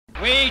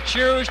We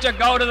choose to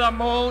go to the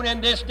moon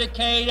in this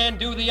decade and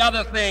do the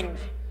other things,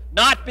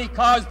 not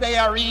because they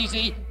are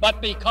easy,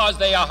 but because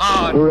they are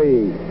hard.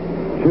 3,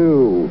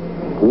 2,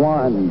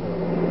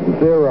 1,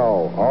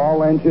 0.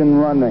 All engine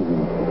running.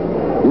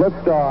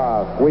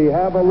 Liftoff. We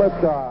have a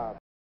liftoff.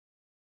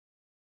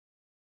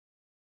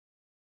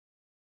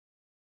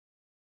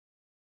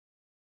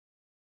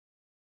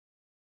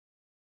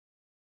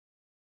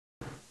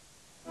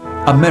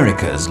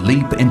 America's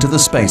leap into the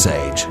space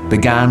age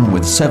began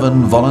with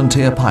 7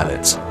 volunteer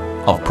pilots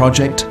of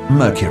Project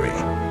Mercury.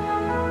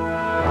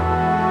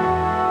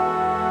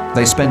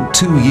 They spent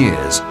 2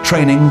 years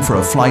training for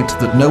a flight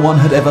that no one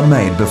had ever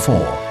made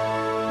before,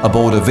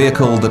 aboard a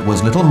vehicle that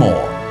was little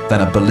more than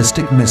a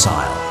ballistic missile.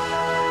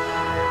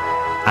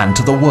 And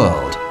to the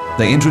world,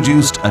 they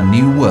introduced a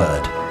new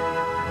word: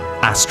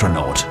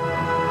 astronaut.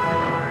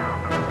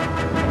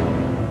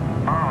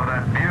 Oh,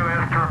 that view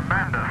is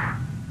tremendous.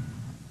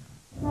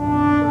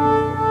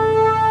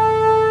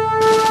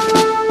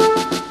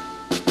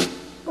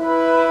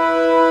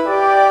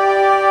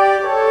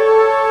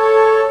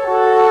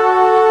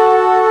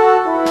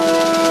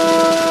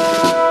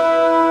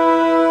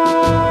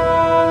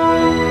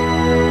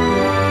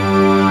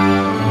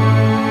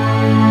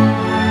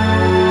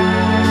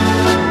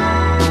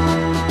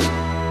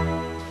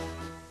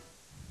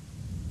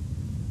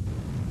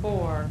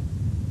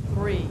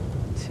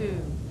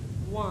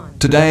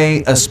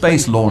 Today, a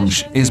space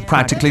launch is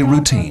practically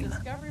routine.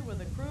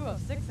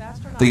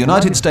 The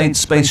United States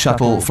Space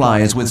Shuttle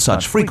flies with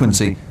such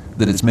frequency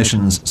that its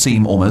missions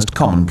seem almost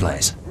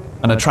commonplace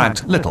and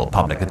attract little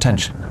public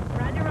attention.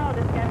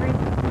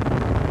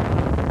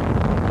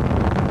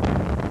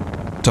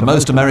 To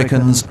most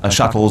Americans, a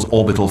shuttle's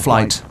orbital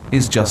flight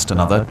is just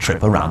another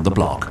trip around the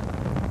block.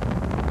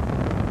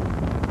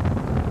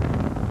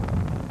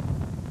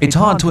 It's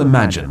hard to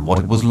imagine what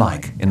it was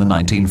like in the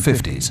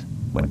 1950s,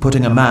 when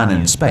putting a man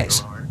in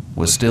space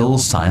was still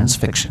science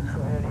fiction.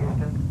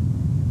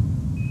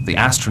 The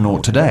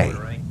astronaut today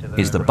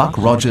is the Buck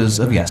Rogers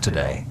of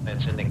yesterday.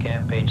 That's in the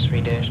cab, page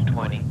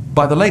 3-20.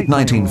 By the late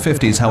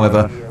 1950s,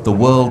 however, the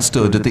world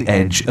stood at the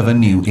edge of a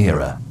new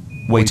era,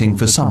 waiting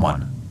for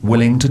someone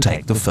willing to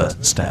take the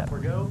first step.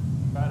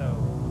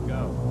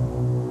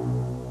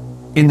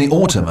 In the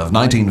autumn of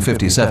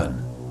 1957,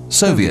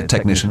 Soviet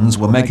technicians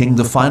were making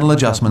the final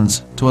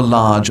adjustments to a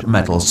large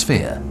metal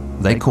sphere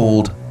they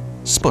called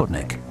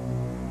Sputnik.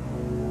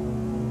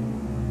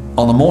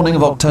 On the morning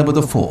of October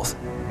the 4th,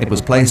 it was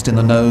placed in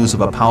the nose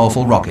of a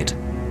powerful rocket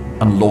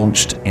and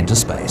launched into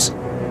space.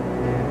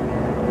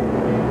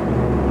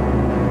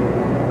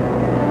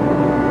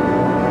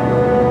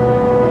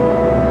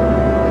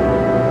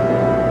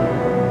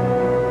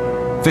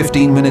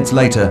 "15 minutes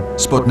later,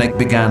 Sputnik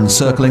began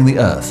circling the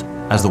Earth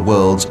as the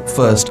world's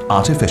first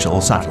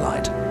artificial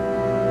satellite.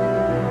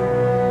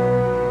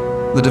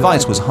 The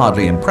device was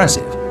hardly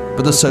impressive,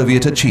 but the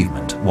Soviet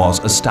achievement was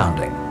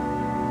astounding.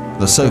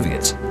 The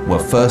Soviets were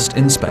first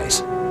in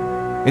space.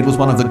 It was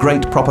one of the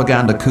great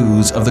propaganda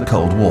coups of the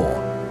Cold War.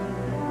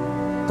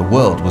 The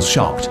world was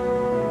shocked,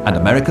 and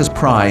America's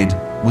pride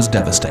was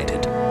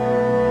devastated.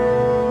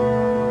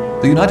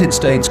 The United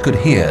States could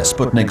hear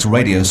Sputnik's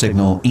radio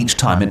signal each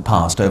time it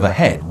passed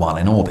overhead while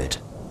in orbit.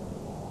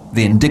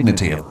 The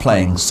indignity of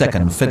playing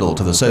second fiddle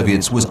to the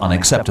Soviets was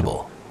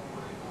unacceptable.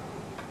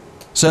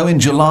 So in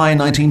July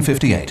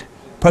 1958,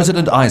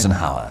 President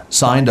Eisenhower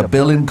signed a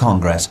bill in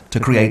Congress to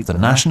create the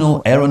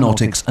National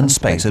Aeronautics and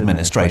Space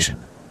Administration,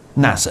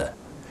 NASA,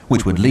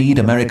 which would lead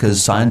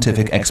America's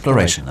scientific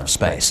exploration of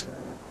space.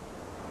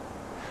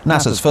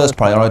 NASA's first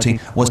priority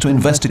was to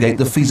investigate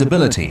the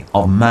feasibility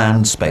of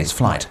manned space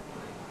flight.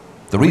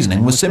 The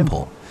reasoning was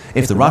simple.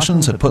 If the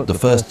Russians had put the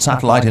first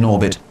satellite in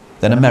orbit,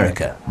 then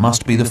America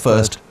must be the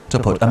first to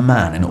put a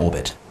man in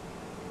orbit.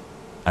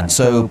 And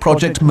so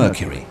Project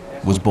Mercury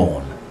was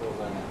born.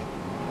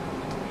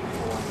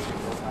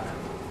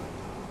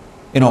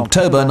 In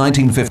October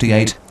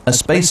 1958, a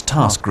space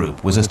task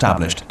group was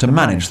established to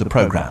manage the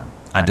program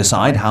and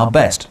decide how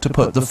best to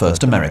put the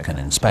first American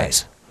in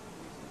space,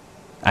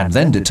 and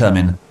then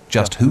determine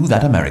just who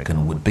that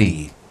American would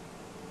be.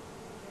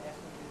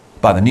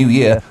 By the new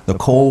year, the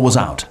call was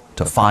out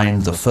to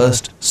find the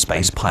first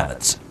space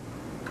pilots.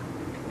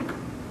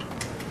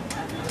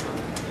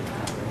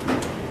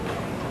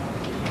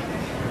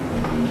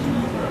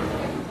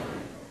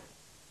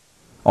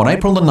 On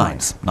April the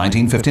 9th,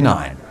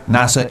 1959,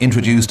 NASA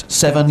introduced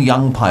 7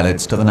 young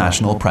pilots to the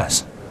national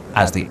press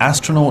as the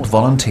astronaut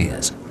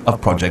volunteers of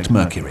Project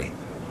Mercury.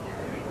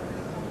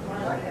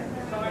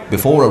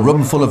 Before a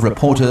room full of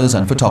reporters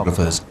and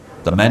photographers,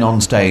 the men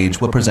on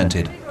stage were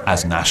presented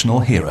as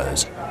national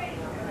heroes.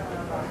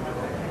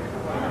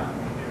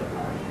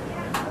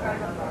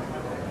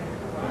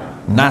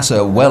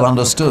 NASA well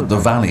understood the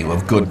value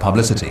of good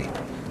publicity,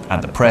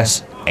 and the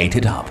press ate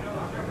it up.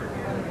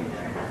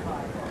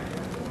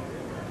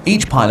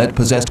 Each pilot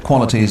possessed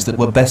qualities that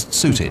were best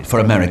suited for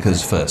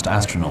America's first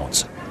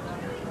astronauts.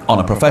 On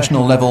a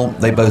professional level,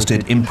 they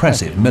boasted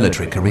impressive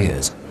military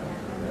careers.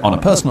 On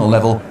a personal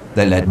level,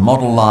 they led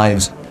model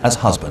lives as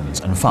husbands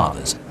and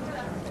fathers.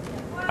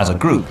 As a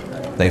group,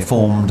 they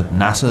formed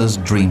NASA's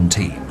dream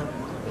team.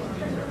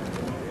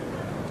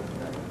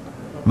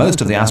 Most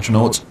of the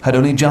astronauts had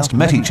only just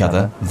met each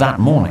other that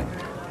morning.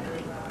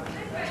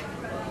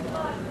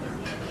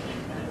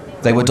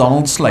 They were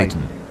Donald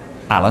Slayton,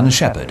 Alan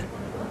Shepard,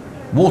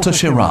 Walter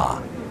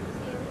Schirra,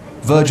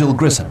 Virgil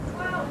Grissom,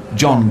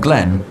 John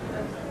Glenn,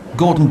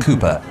 Gordon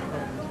Cooper,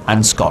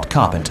 and Scott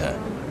Carpenter.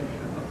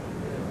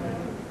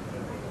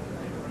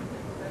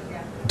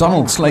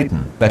 Donald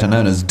Slayton, better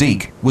known as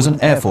Deke, was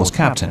an Air Force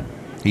captain.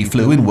 He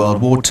flew in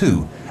World War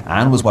II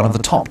and was one of the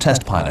top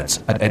test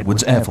pilots at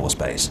Edwards Air Force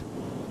Base.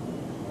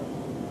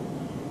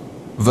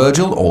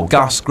 Virgil, or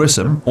Gus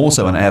Grissom,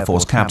 also an Air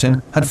Force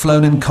captain, had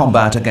flown in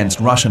combat against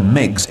Russian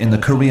MiGs in the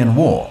Korean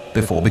War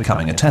before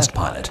becoming a test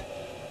pilot.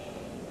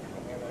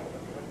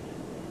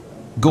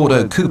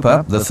 Gordo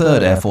Cooper, the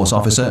third Air Force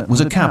officer,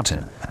 was a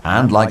captain,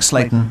 and like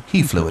Slayton,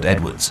 he flew at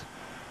Edwards.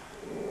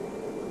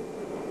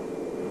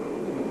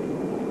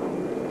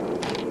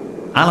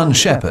 Alan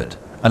Shepard,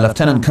 a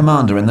lieutenant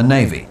commander in the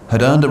Navy,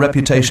 had earned a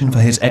reputation for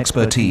his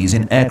expertise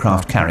in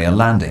aircraft carrier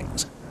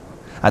landings.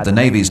 At the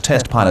Navy's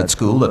test pilot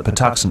school at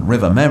Patuxent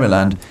River,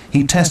 Maryland,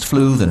 he test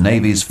flew the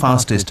Navy's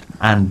fastest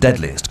and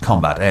deadliest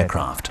combat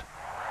aircraft.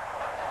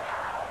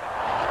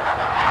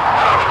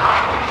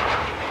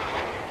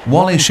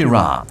 Wally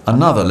Schirra,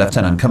 another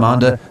lieutenant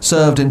commander,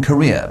 served in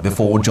Korea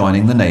before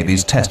joining the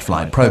Navy's test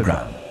flight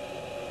program.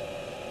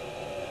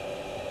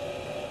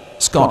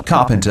 Scott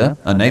Carpenter,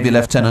 a Navy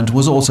lieutenant,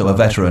 was also a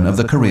veteran of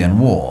the Korean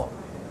War.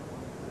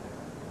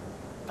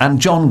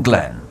 And John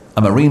Glenn,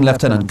 a Marine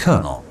lieutenant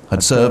colonel,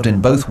 had served in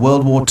both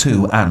World War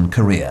II and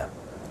Korea.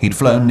 He'd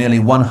flown nearly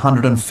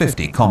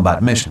 150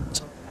 combat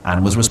missions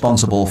and was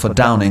responsible for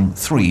downing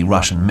 3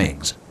 Russian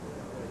MiGs.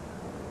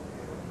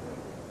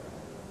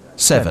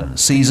 7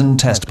 seasoned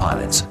test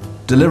pilots,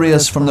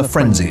 delirious from the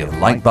frenzy of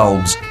light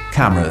bulbs,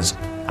 cameras,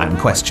 and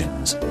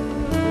questions.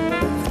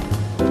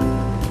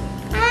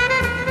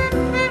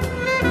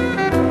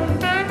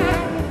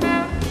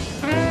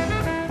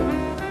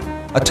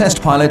 A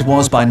test pilot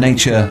was by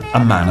nature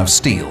a man of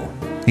steel.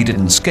 He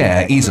didn't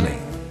scare easily.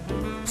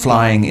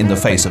 Flying in the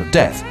face of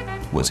death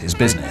was his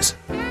business.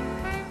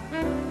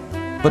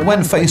 But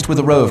when faced with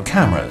a row of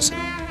cameras,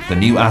 the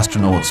new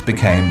astronauts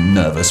became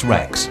nervous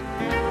wrecks.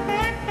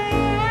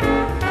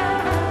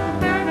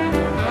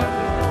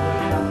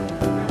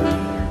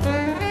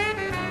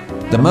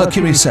 The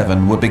Mercury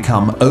 7 would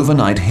become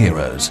overnight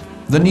heroes,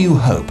 the new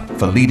hope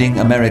for leading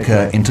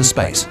America into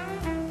space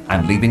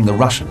and leaving the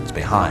Russians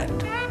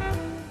behind.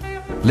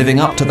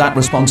 Living up to that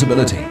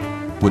responsibility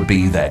would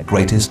be their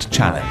greatest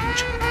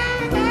challenge.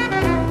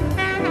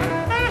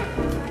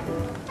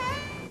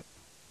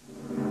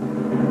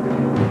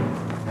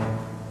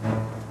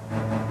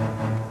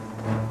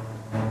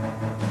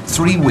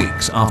 Three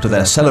weeks after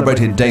their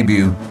celebrated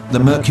debut, the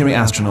Mercury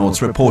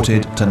astronauts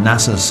reported to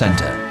NASA's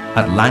center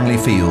at Langley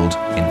Field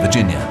in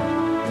Virginia.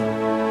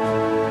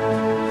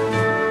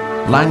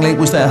 Langley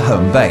was their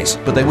home base,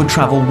 but they would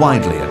travel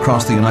widely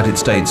across the United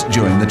States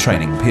during the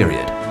training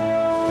period.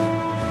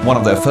 One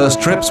of their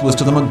first trips was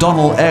to the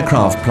McDonnell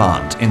Aircraft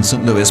Plant in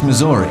St. Louis,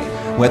 Missouri,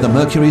 where the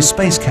Mercury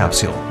space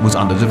capsule was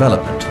under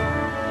development.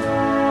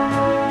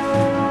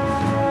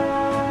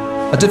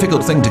 A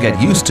difficult thing to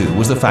get used to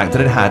was the fact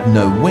that it had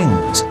no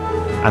wings,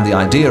 and the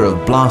idea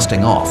of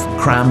blasting off,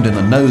 crammed in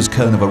the nose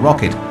cone of a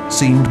rocket,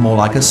 seemed more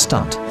like a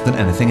stunt than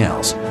anything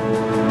else.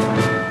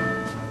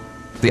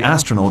 The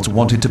astronauts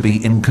wanted to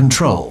be in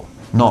control,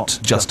 not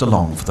just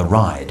along for the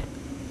ride.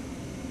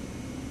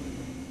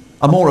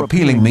 A more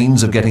appealing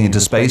means of getting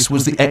into space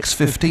was the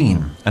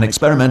X-15, an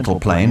experimental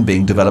plane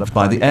being developed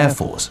by the Air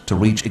Force to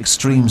reach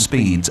extreme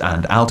speeds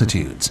and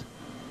altitudes.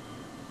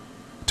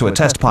 To a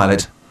test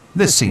pilot,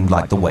 this seemed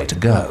like the way to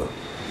go.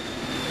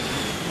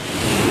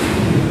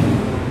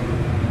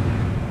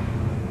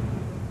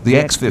 The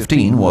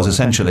X-15 was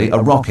essentially a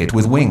rocket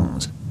with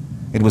wings.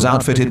 It was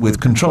outfitted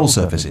with control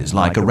surfaces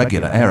like a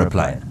regular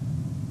aeroplane.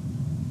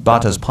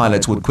 But as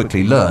pilots would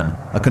quickly learn,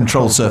 a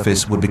control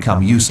surface would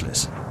become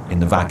useless in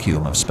the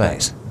vacuum of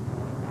space.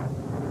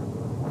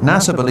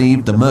 NASA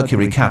believed the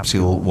Mercury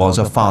capsule was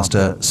a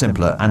faster,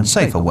 simpler, and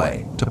safer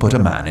way to put a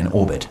man in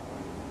orbit.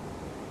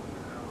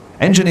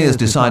 Engineers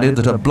decided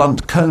that a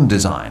blunt cone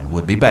design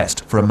would be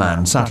best for a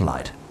manned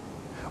satellite.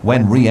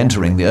 When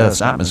re-entering the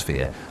Earth's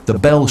atmosphere, the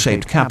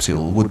bell-shaped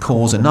capsule would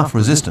cause enough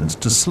resistance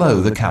to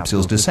slow the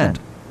capsule's descent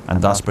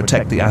and thus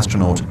protect the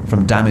astronaut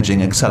from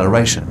damaging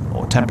acceleration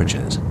or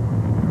temperatures.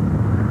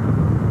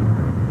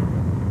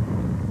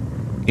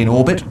 In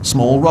orbit,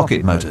 small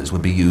rocket motors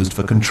would be used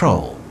for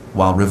control,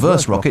 while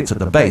reverse rockets at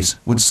the base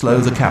would slow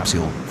the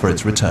capsule for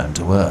its return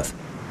to Earth.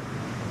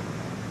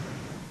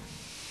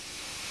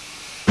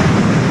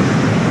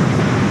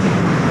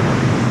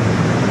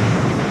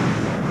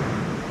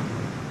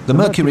 The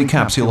Mercury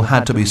capsule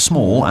had to be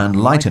small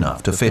and light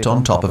enough to fit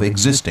on top of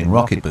existing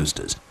rocket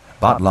boosters,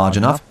 but large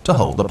enough to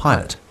hold the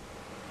pilot.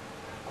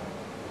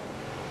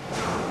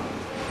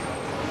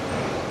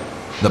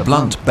 The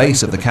blunt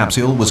base of the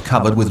capsule was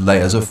covered with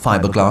layers of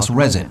fiberglass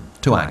resin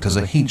to act as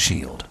a heat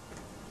shield.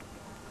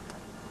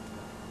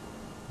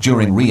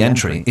 During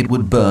re-entry, it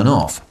would burn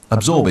off,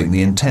 absorbing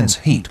the intense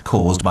heat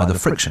caused by the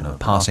friction of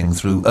passing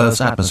through Earth's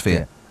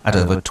atmosphere at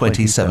over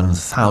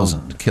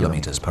 27,000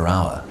 kilometers per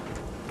hour.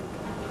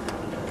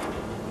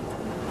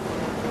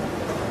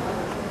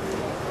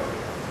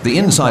 The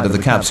inside of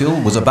the capsule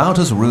was about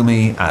as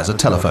roomy as a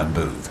telephone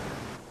booth.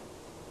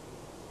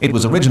 It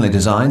was originally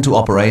designed to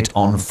operate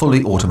on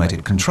fully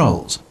automated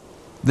controls.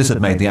 This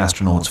had made the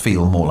astronauts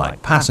feel more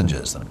like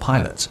passengers than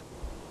pilots.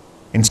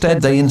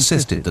 Instead, they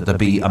insisted that there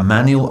be a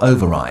manual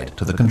override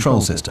to the control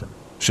system,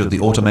 should the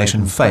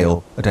automation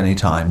fail at any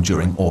time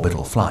during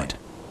orbital flight.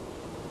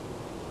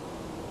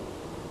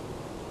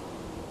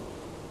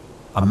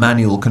 A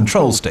manual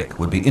control stick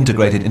would be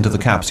integrated into the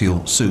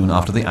capsule soon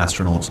after the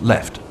astronauts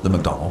left the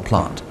McDonnell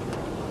plant.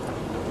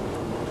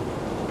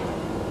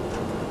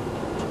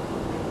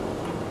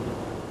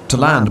 To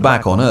land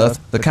back on Earth,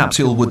 the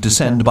capsule would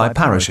descend by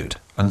parachute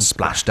and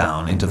splash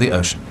down into the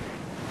ocean.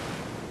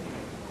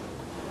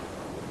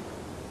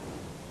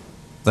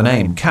 The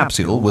name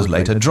capsule was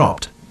later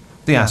dropped.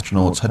 The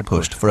astronauts had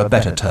pushed for a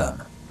better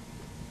term: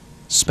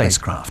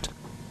 spacecraft.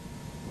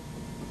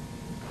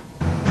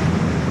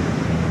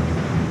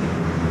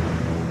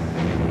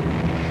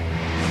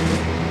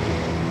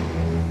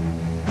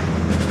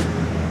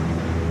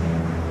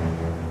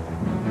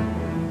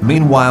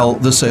 Meanwhile,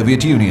 the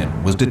Soviet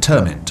Union was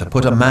determined to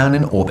put a man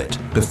in orbit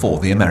before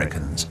the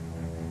Americans.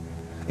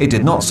 It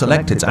did not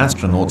select its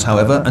astronauts,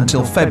 however,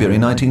 until February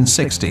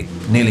 1960,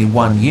 nearly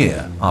 1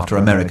 year after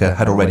America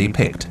had already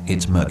picked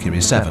its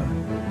Mercury 7.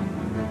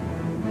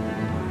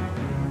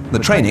 The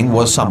training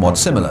was somewhat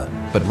similar,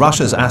 but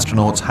Russia's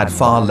astronauts had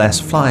far less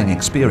flying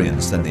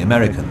experience than the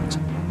Americans,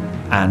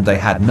 and they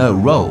had no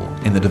role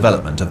in the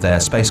development of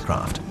their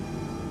spacecraft.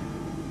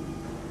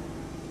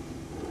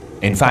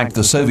 In fact,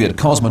 the Soviet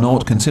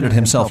cosmonaut considered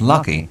himself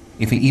lucky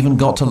if he even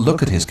got to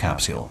look at his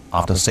capsule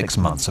after 6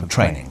 months of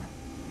training.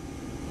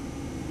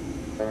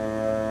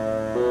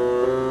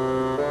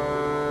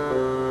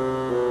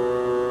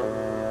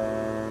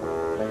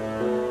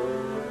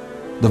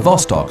 The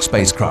Vostok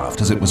spacecraft,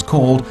 as it was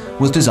called,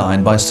 was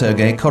designed by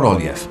Sergei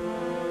Korolev.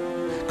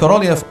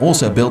 Korolev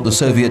also built the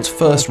Soviets'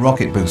 first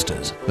rocket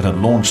boosters that had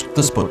launched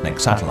the Sputnik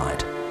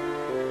satellite.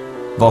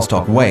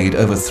 Vostok weighed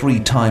over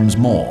 3 times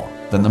more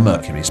than the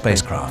Mercury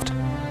spacecraft.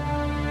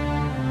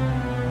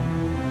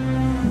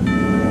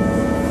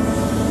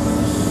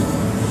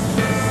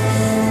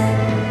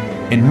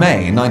 In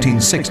May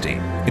 1960,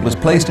 it was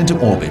placed into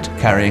orbit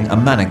carrying a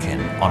mannequin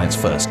on its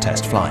first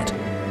test flight.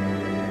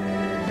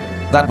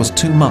 That was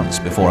 2 months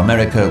before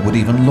America would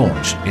even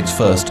launch its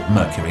first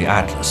Mercury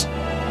Atlas.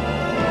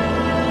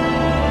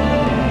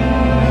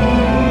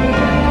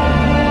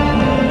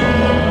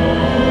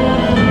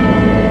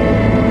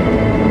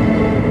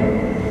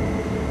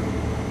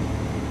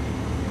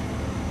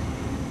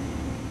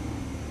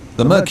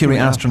 The Mercury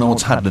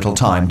astronauts had little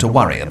time to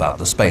worry about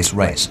the space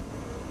race.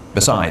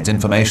 Besides,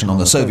 information on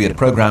the Soviet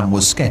program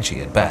was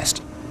sketchy at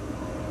best.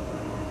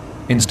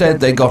 Instead,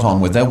 they got on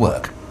with their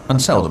work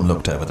and seldom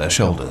looked over their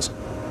shoulders.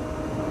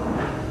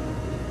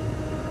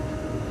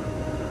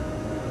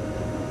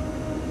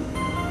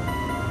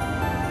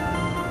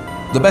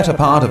 The better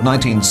part of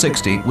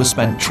 1960 was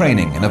spent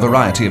training in a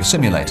variety of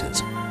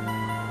simulators.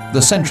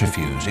 The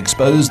centrifuge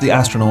exposed the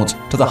astronauts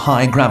to the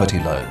high gravity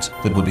loads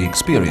that would be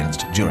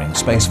experienced during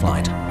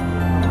spaceflight.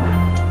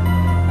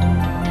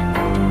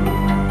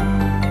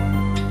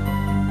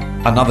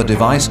 Another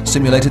device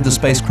simulated the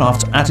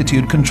spacecraft's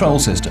attitude control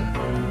system.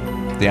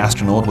 The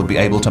astronaut would be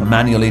able to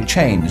manually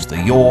change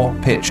the yaw,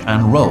 pitch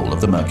and roll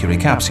of the Mercury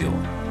capsule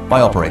by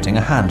operating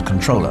a hand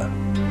controller.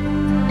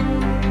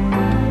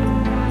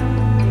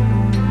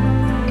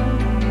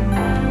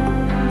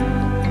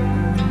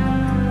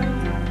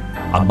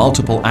 A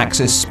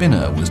multiple-axis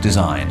spinner was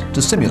designed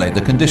to simulate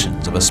the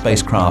conditions of a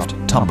spacecraft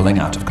tumbling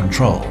out of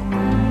control.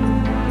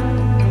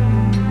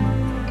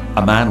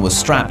 A man was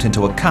strapped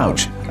into a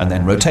couch and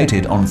then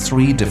rotated on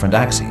 3 different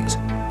axes.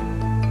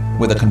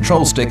 With a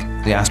control stick,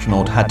 the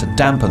astronaut had to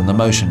dampen the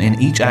motion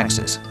in each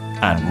axis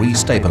and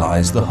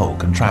re-stabilize the whole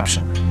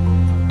contraption.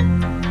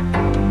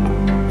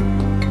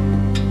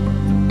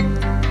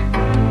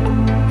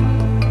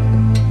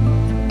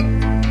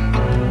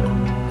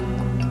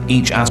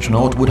 Each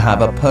astronaut would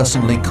have a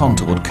personally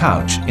contoured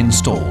couch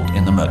installed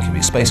in the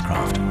Mercury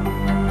spacecraft.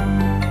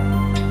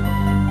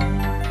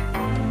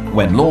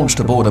 When launched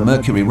aboard a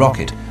Mercury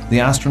rocket, the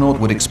astronaut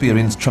would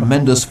experience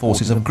tremendous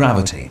forces of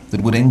gravity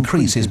that would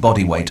increase his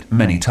body weight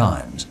many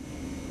times.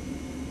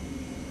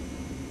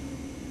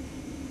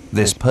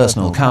 This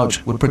personal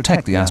couch would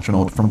protect the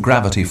astronaut from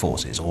gravity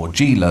forces or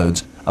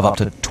G-loads of up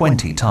to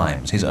 20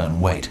 times his own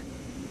weight.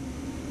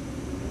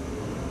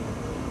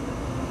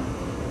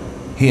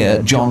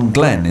 Here, John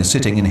Glenn is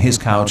sitting in his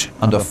couch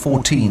under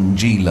 14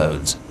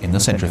 G-loads in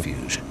the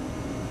centrifuge.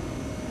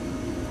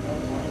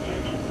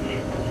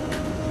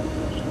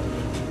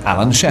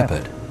 Alan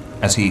Shepard,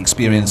 as he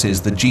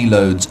experiences the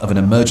G-loads of an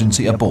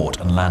emergency abort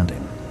and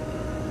landing.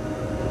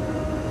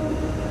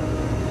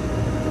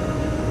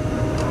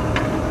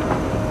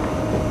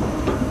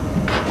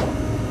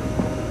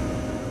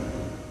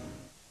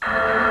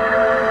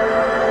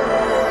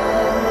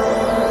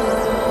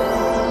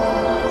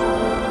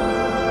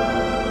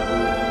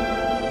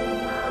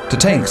 To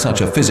take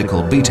such a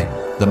physical beating,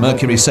 the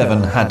Mercury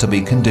 7 had to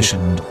be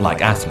conditioned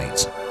like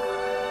athletes.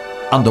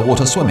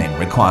 Underwater swimming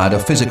required a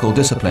physical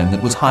discipline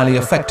that was highly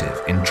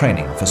effective in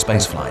training for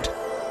spaceflight.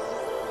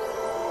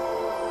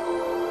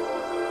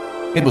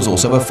 It was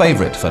also a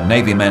favorite for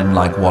Navy men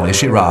like Wally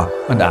Schirra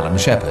and Alan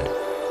Shepard.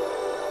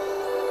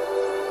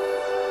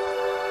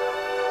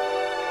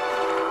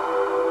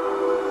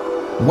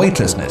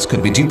 Weightlessness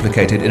could be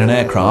duplicated in an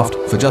aircraft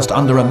for just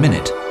under a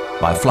minute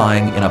by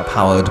flying in a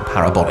powered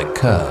parabolic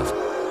curve.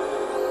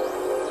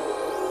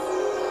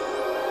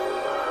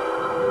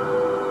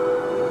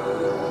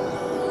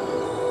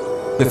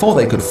 Before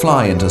they could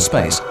fly into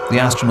space, the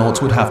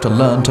astronauts would have to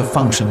learn to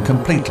function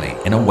completely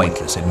in a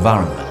weightless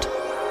environment.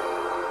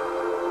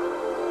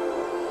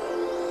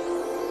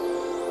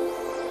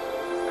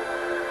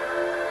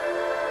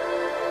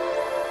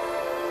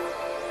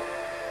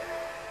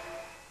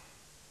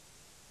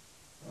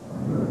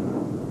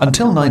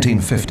 Until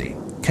 1950,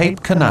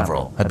 Cape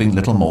Canaveral had been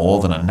little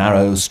more than a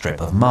narrow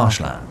strip of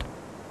marshland.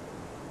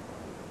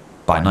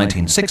 By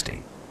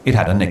 1960, it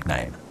had a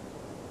nickname: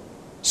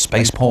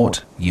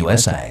 Spaceport,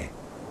 USA.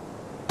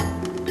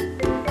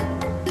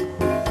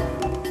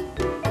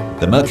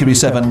 The Mercury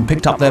 7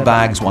 picked up their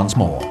bags once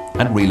more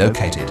and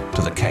relocated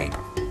to the Cape.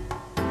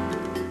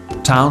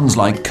 Towns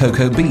like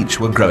Cocoa Beach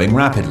were growing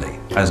rapidly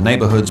as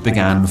neighborhoods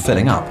began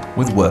filling up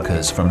with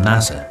workers from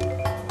NASA.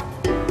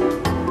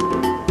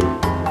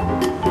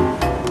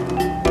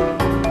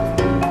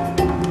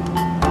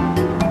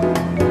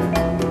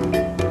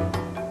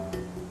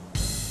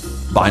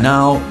 By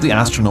now, the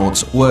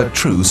astronauts were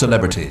true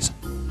celebrities.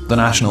 The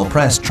national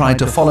press tried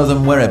to follow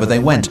them wherever they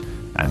went,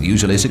 and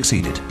usually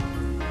succeeded.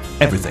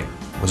 Everything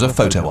was a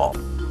photo op.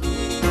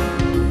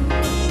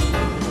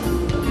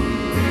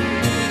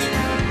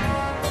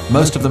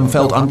 Most of them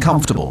felt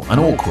uncomfortable and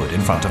awkward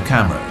in front of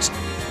cameras,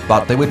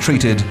 but they were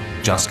treated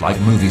just like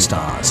movie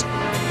stars.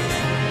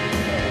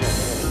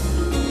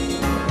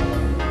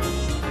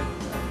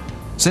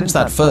 Since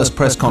that first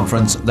press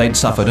conference, they'd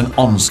suffered an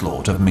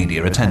onslaught of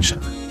media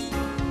attention.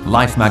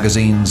 Life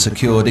magazine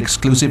secured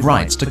exclusive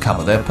rights to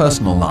cover their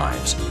personal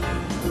lives.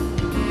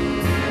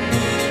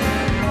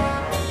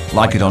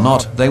 Like it or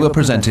not, they were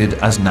presented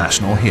as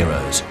national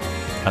heroes,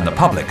 and the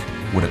public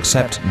would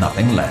accept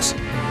nothing less.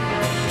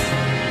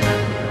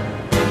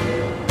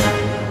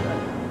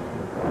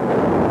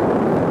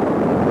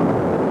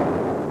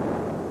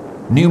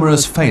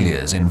 Numerous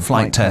failures in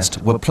flight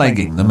test were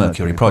plaguing the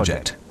Mercury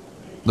project.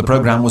 The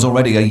program was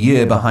already a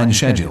year behind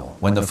schedule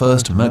when the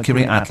first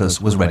Mercury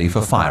Atlas was ready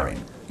for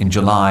firing in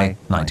July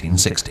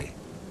 1960.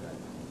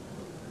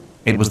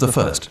 It was the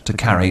first to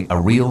carry a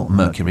real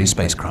Mercury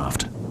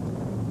spacecraft.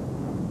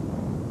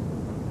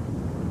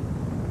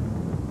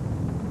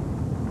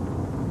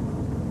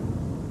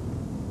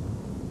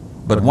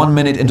 But 1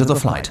 minute into the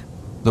flight,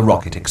 the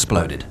rocket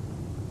exploded.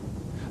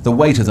 The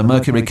weight of the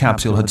Mercury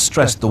capsule had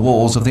stressed the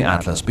walls of the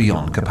Atlas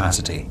beyond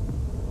capacity.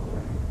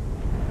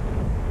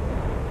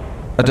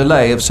 A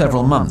delay of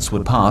several months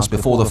would pass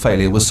before the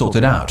failure was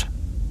sorted out,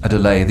 a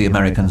delay the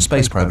American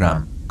space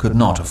program could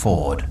not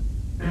afford.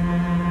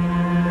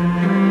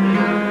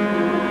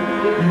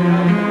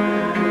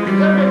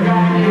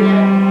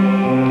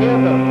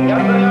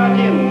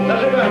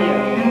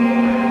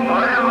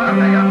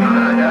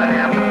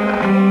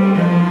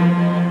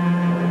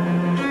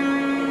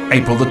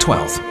 April the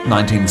 12th,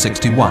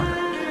 1961.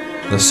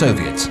 The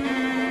Soviets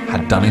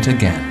had done it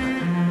again.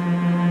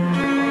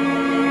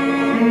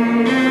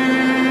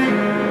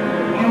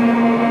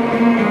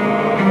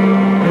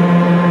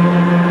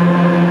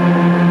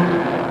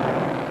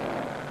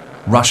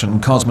 Russian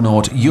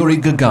cosmonaut Yuri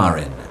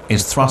Gagarin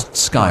is thrust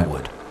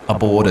skyward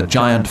aboard a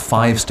giant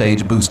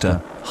 5-stage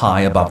booster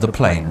high above the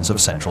plains of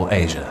Central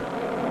Asia.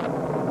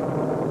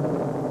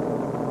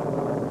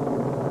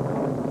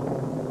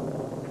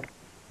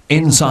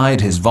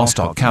 Inside his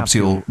Vostok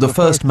capsule, the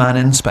first man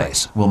in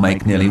space will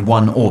make nearly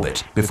one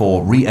orbit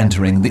before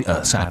re-entering the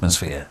Earth's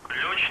atmosphere.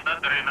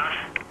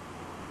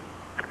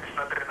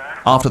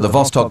 After the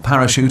Vostok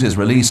parachute is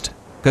released,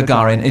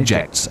 Gagarin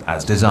ejects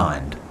as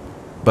designed.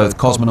 Both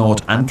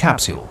cosmonaut and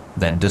capsule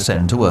then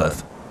descend to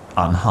Earth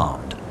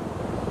unharmed.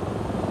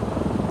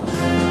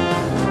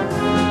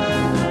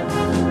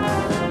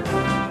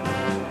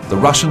 The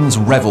Russians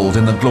reveled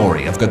in the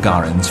glory of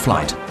Gagarin's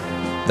flight.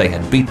 They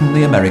had beaten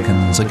the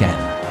Americans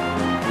again.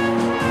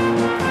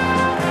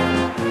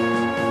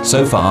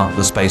 So far,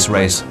 the space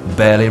race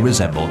barely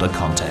resembled a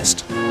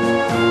contest.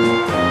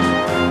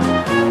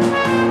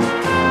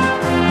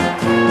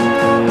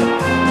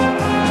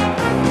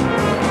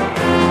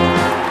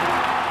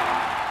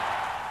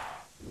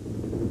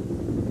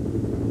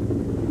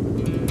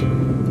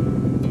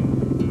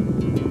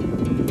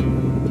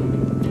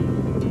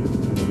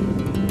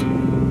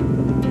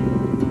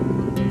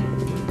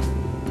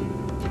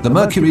 The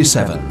Mercury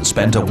 7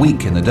 spent a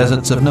week in the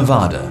deserts of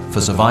Nevada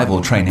for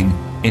survival training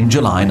in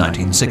July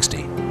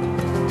 1960.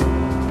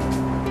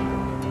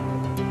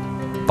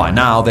 By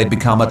now, they'd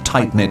become a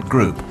tight-knit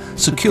group,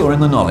 secure in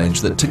the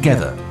knowledge that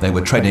together they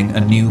were treading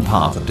a new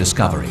path of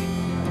discovery.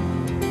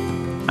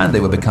 and they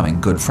were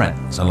becoming good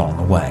friends along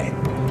the way.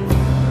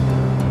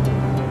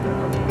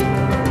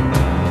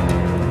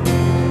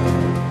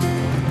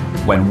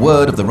 When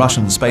word of the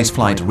Russian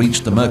spaceflight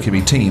reached the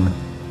Mercury team,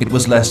 it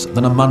was less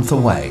than a month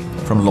away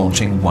from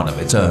launching one of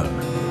its own.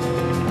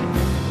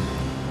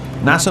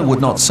 NASA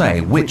would not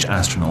say which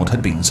astronaut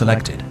had been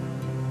selected.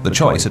 The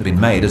choice had been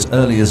made as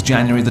early as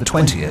January the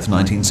 20th,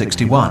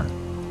 1961.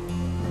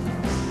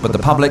 But the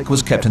public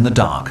was kept in the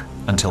dark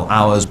until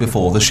hours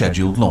before the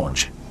scheduled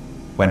launch,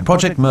 when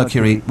Project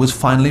Mercury was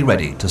finally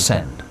ready to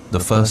send the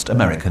first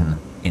American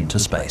into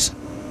space.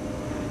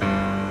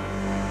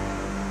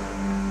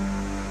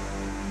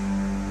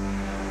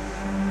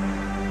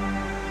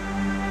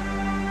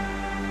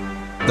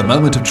 The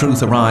moment of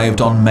truth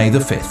arrived on May the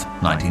 5th,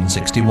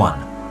 1961.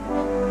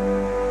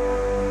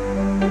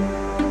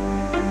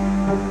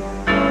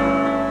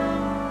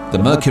 The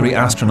Mercury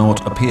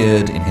astronaut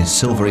appeared in his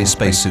silvery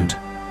spacesuit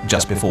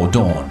just before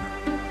dawn.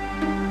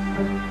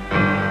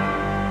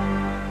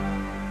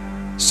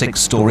 6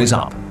 stories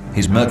up,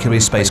 his Mercury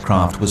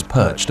spacecraft was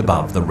perched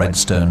above the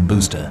Redstone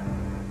booster.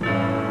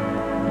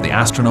 The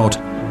astronaut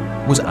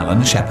was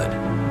Alan Shepard.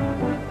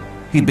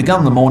 He'd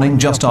begun the morning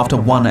just after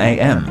 1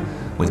 a.m.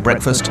 with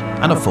breakfast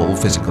and a full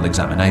physical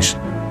examination.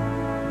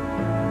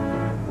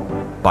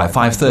 By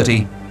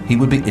 5:30, he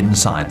would be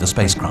inside the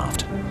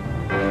spacecraft.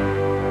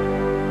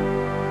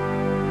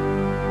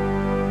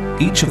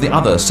 Each of the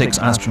other 6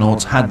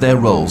 astronauts had their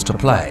roles to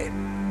play.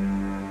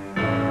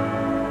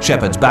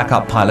 Shepard's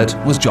backup pilot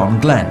was John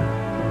Glenn.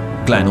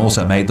 Glenn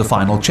also made the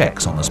final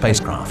checks on the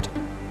spacecraft.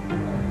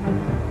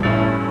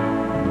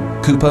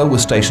 Cooper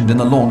was stationed in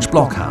the launch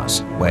blockhouse,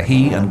 where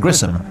he and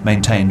Grissom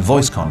maintained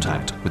voice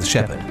contact with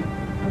Shepard.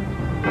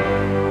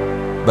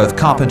 Both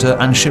Carpenter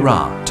and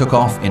Schirra took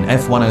off in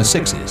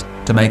F-106s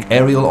to make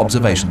aerial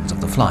observations of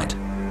the flight.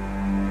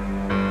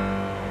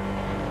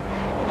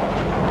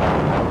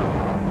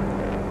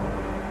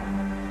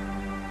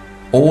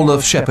 All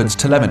of Shepard's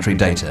telemetry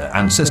data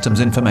and systems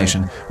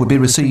information would be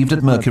received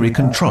at Mercury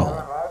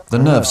Control, the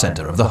nerve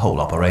center of the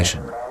whole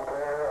operation.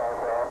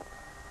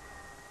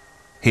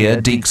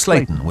 Here, Deke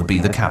Slayton would be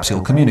the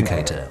capsule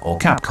communicator, or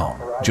Capcom,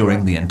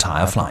 during the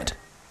entire flight.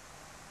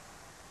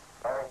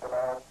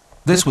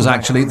 This was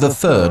actually the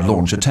 3rd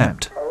launch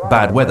attempt.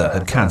 Bad weather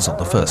had cancelled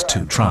the first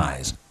 2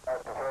 tries.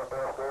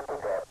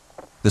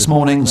 This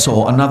morning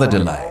saw another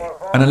delay,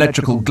 an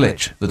electrical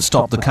glitch that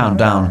stopped the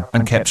countdown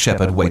and kept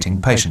Shepard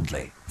waiting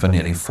patiently for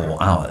nearly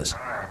 4 hours.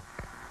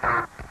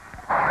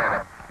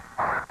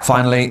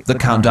 Finally, the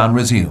countdown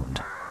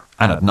resumed,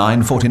 and at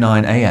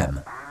 9:49 a.m.,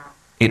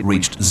 it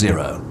reached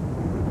 0.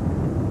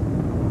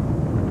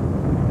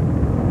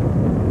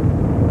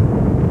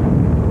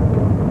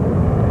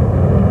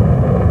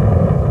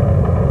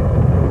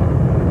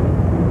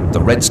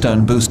 The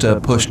Redstone booster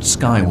pushed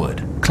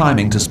skyward,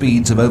 climbing to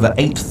speeds of over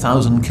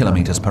 8,000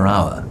 kilometers per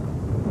hour.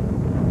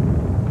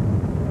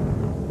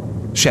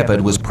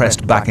 Shepard was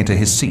pressed back into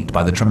his seat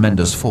by the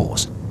tremendous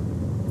force.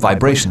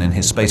 Vibration in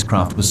his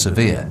spacecraft was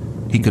severe.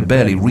 He could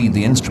barely read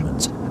the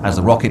instruments as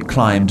the rocket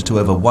climbed to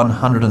over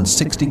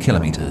 160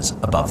 kilometers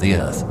above the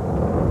Earth.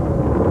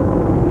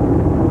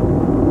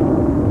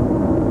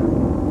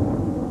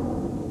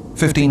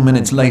 "15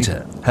 minutes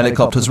later,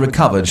 helicopters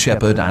recovered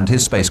Shepard and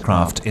his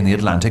spacecraft in the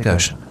Atlantic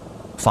Ocean,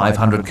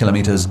 500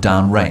 kilometers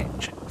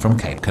downrange from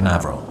Cape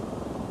Canaveral.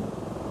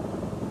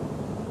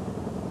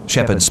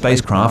 Shepard's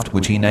spacecraft,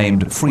 which he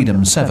named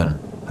Freedom 7,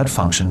 had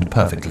functioned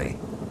perfectly.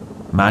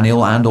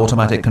 Manual and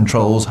automatic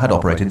controls had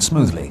operated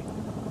smoothly.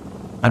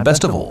 And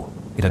best of all,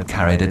 it had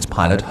carried its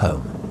pilot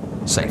home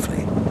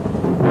safely.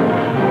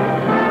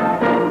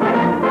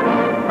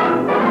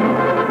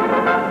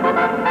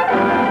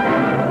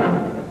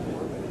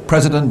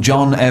 President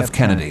John F.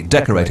 Kennedy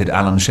decorated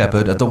Alan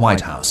Shepard at the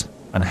White House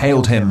and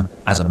hailed him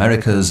as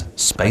America's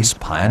space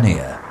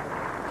pioneer.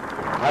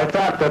 I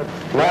thought that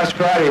last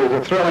Friday was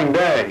a thrilling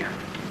day.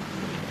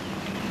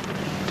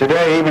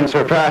 Today even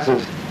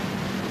surpasses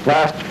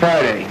last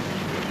Friday.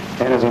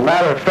 And as a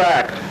matter of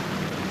fact,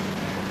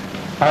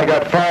 I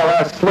got far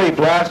less sleep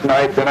last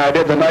night than I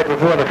did the night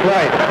before the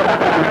flight.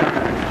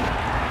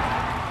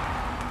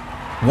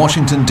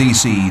 Washington,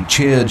 D.C.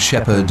 cheered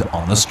Shepard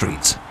on the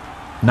streets.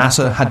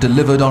 NASA had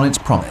delivered on its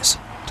promise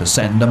to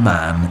send a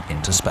man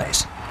into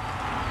space.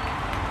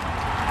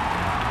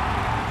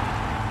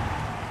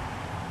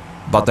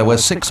 But there were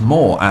 6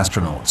 more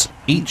astronauts,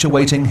 each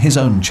awaiting his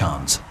own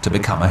chance to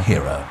become a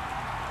hero.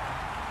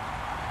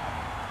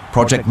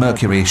 Project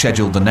Mercury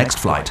scheduled the next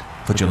flight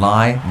for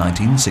July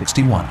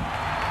 1961.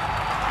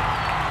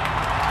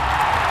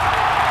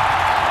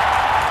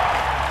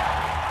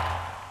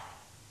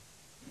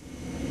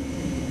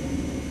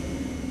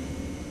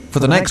 For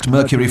the next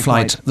Mercury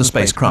flight, the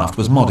spacecraft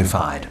was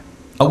modified.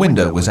 A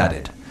window was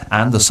added,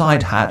 and the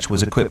side hatch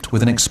was equipped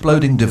with an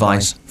exploding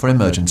device for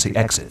emergency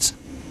exits.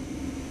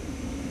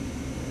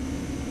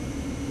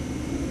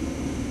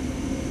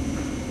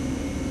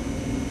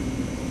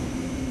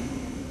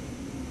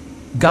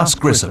 Gus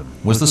Grissom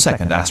was the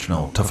second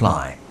astronaut to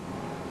fly.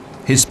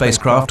 His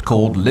spacecraft,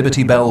 called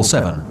Liberty Bell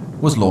 7,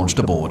 was launched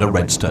aboard a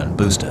Redstone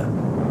booster.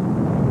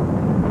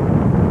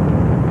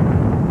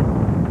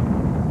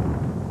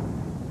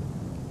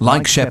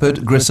 Like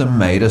Shepard, Grissom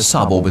made a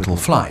suborbital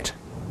flight.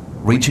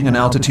 Reaching an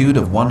altitude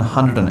of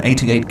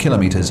 188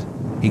 kilometers,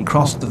 he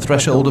crossed the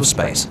threshold of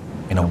space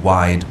in a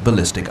wide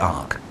ballistic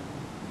arc.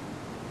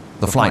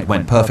 The flight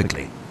went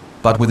perfectly,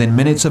 but within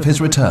minutes of his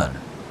return,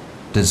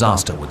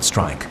 disaster would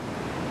strike.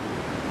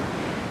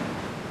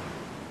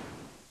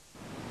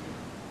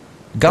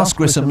 Gus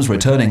Grissom's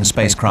returning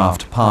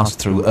spacecraft passed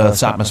through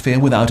Earth's atmosphere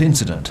without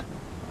incident.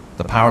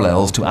 The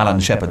parallels to Alan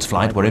Shepard's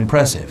flight were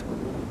impressive,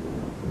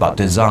 but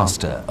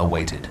disaster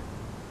awaited.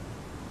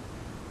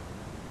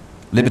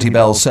 Liberty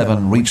Bell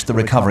 7 reached the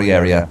recovery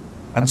area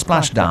and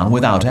splashed down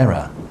without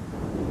error.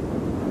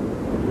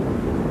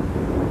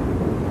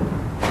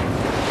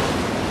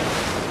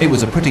 It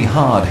was a pretty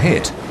hard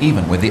hit,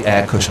 even with the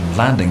air-cushioned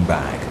landing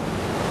bag.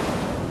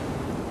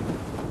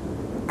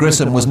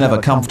 Grissom was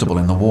never comfortable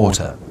in the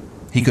water.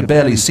 He could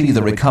barely see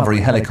the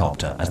recovery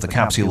helicopter as the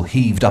capsule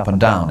heaved up and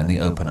down in the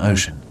open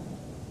ocean.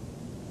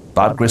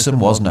 But Grissom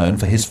was known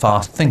for his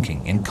fast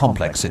thinking in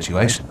complex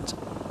situations.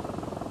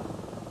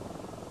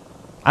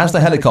 As the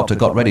helicopter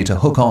got ready to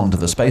hook on to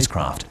the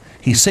spacecraft,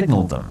 he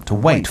signaled them to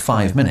wait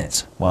 5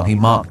 minutes while he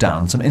marked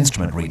down some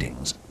instrument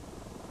readings.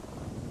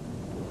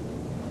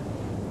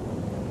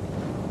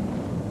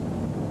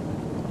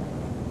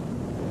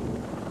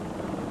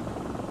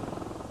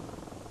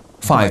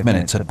 "5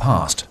 minutes had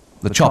passed.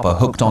 The chopper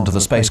hooked onto the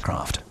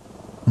spacecraft.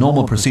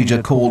 Normal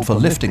procedure called for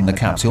lifting the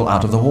capsule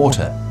out of the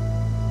water.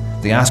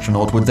 The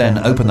astronaut would then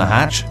open the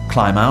hatch,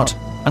 climb out,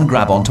 and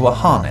grab onto a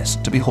harness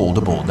to be hauled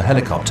aboard the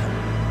helicopter.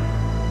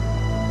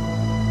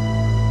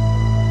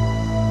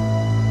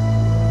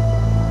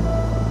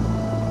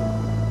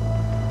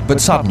 But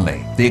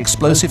suddenly, the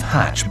explosive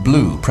hatch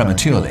blew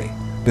prematurely,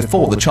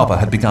 before the chopper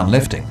had begun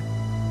lifting.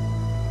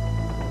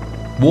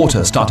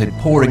 Water started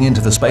pouring into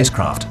the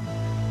spacecraft,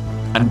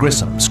 and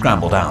Grissom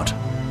scrambled out.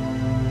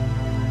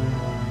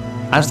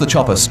 As the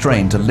chopper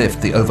strained to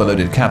lift the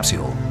overloaded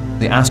capsule,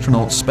 the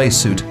astronaut's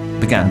spacesuit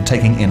began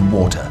taking in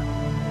water.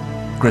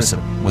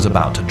 Grissom was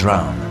about to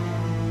drown.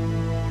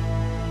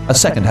 A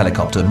second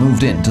helicopter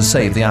moved in to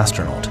save the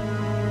astronaut.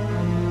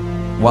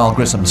 While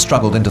Grissom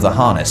struggled into the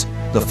harness,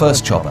 the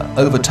first chopper,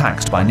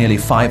 overtaxed by nearly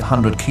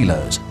 500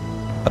 kilos,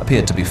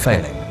 appeared to be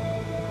failing.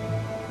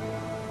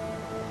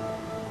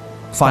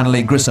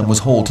 Finally, Grissom was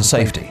hauled to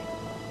safety,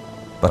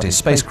 but his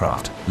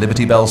spacecraft,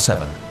 Liberty Bell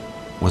 7,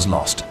 was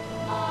lost.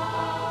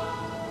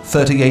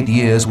 38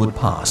 years would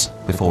pass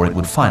before it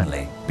would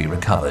finally be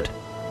recovered.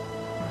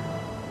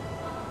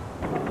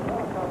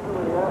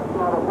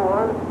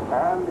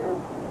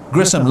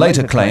 Grissom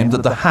later claimed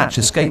that the hatch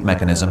escape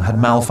mechanism had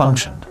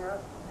malfunctioned.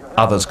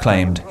 Others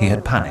claimed he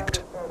had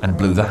panicked and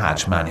blew the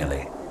hatch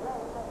manually.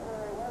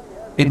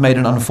 It made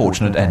an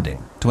unfortunate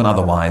ending to an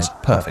otherwise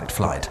perfect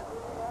flight.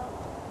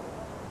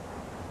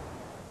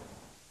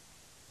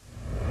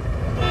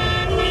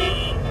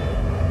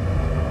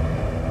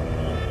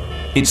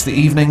 It's the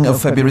evening of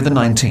February the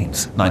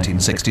 19th,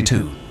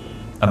 1962.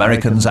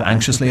 Americans are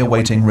anxiously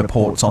awaiting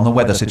reports on the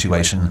weather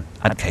situation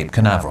at Cape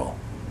Canaveral.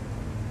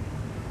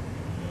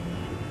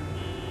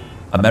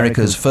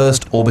 America's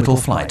first orbital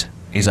flight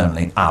is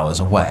only hours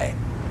away.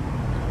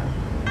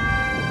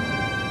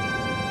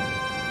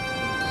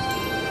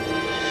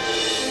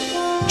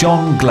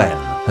 John Glenn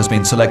has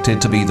been selected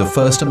to be the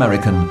first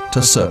American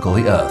to circle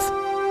the Earth.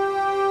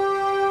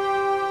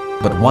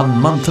 But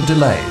 1 month of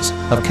delays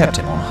have kept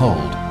him on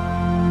hold.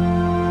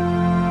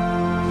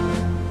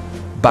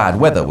 Bad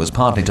weather was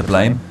partly to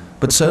blame,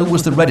 but so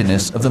was the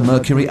readiness of the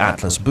Mercury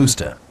Atlas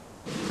booster.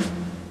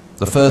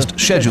 The first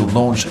scheduled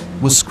launch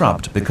was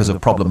scrubbed because of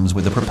problems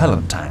with the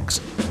propellant tanks.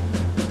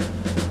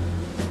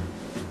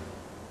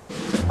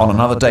 On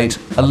another date,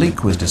 a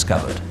leak was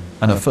discovered,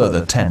 and a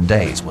further 10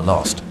 days were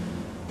lost.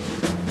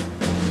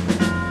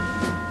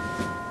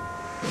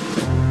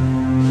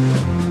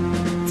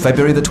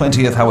 February the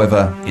 20th,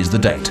 however, is the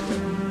date,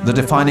 the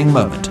defining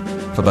moment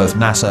for both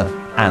NASA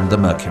and the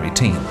Mercury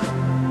team.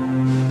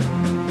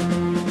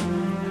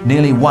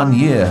 Nearly 1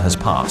 year has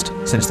passed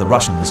since the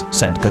Russians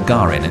sent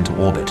Gagarin into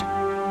orbit.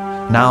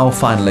 Now,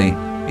 finally,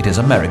 it is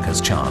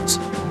America's chance.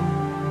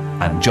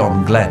 And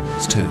John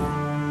Glenn's too.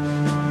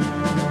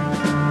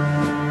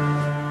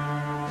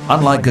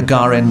 Unlike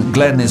Gagarin,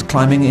 Glenn is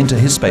climbing into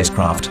his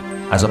spacecraft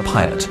as a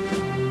pilot.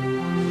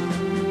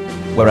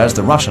 Whereas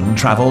the Russian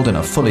traveled in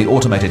a fully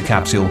automated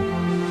capsule,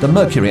 the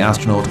Mercury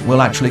astronaut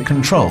will actually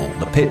control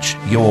the pitch,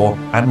 yaw,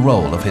 and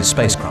roll of his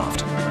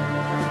spacecraft.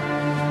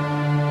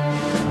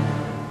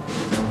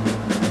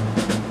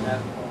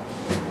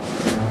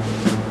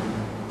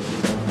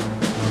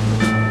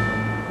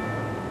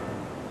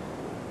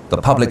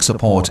 The public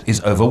support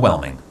is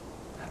overwhelming.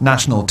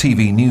 National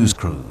TV news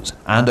crews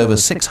and over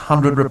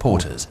 600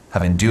 reporters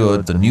have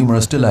endured the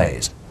numerous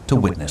delays to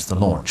witness the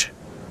launch.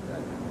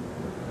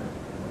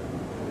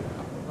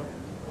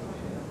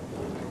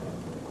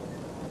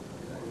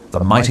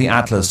 The mighty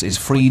Atlas is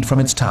freed from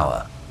its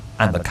tower,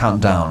 and the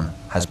countdown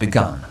has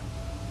begun.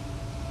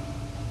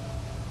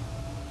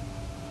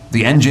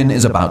 The engine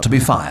is about to be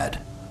fired.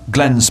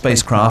 Glenn's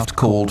spacecraft,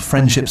 called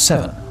Friendship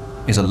 7,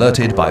 is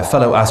alerted by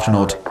fellow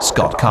astronaut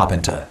Scott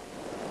Carpenter.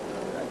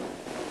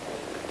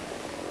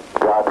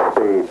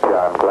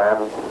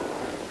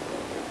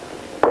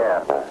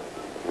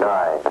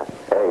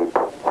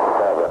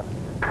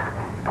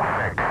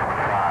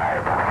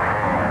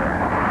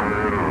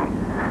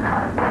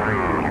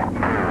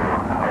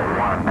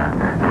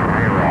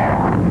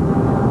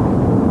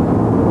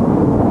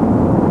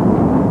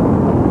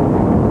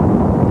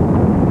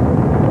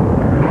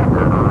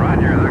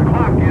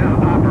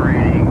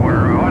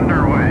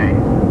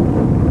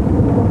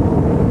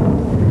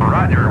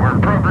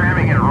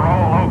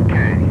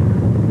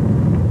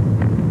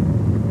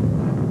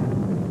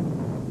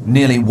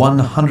 Nearly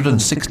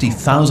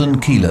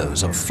 160,000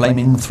 kilos of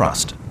flaming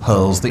thrust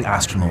hurls the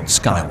astronaut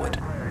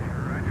skyward.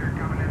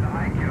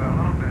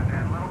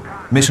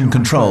 Mission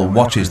Control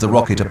watches the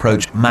rocket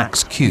approach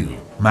max Q,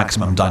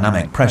 maximum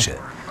dynamic pressure,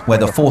 where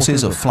the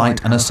forces of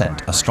flight and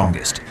ascent are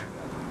strongest.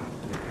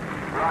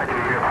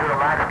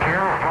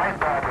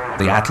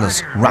 The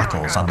Atlas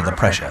rattles under the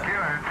pressure.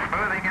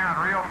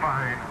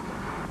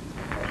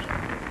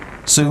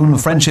 Soon,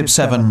 Friendship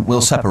 7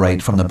 will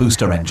separate from the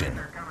booster engine.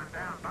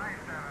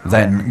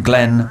 Then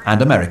Glenn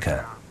and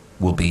America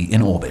will be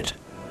in orbit.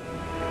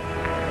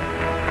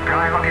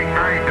 Sky looking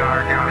very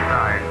dark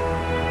outside.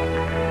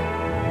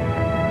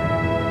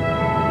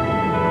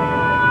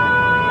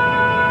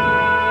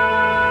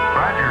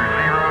 Roger,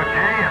 0G,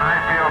 and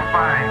I feel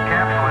fine.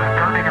 Capsule is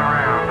turning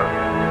around.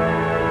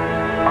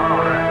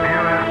 Oh, that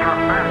view is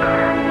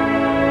tremendous.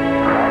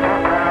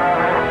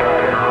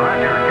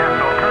 Roger,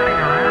 capsule turning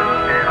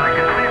around, and I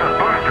can see the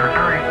booster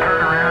during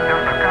turnaround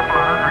just a couple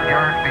of hundred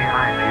yards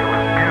behind me. It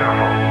was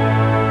beautiful.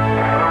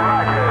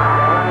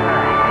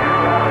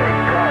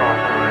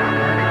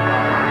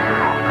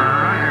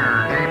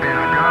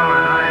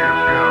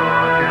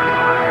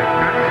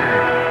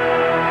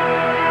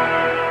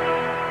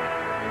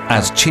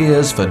 As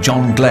cheers for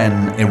John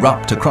Glenn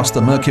erupt across the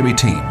Mercury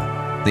team,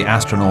 the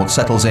astronaut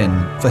settles in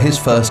for his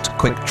first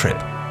quick trip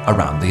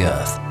around the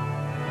Earth.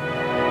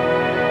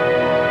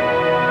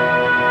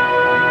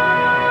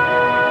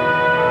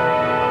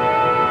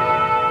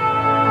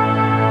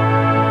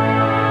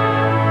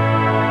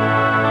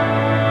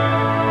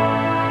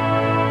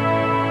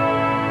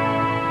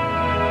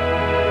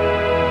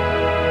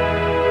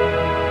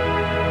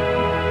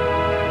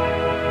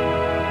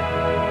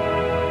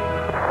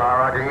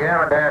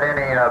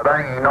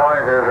 Banging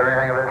noises or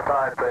anything of this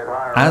type.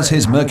 As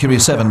his Mercury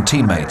 7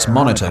 teammates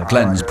monitor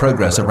Glenn's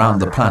progress around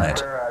the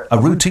planet, a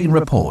routine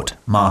report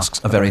masks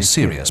a very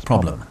serious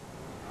problem.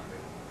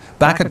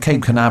 Back at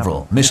Cape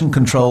Canaveral, Mission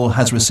Control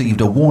has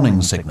received a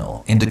warning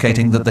signal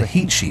indicating that the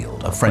heat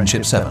shield of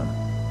Friendship 7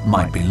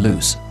 might be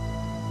loose.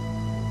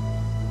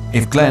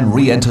 If Glenn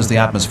re-enters the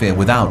atmosphere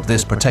without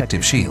this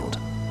protective shield,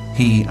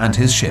 he and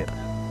his ship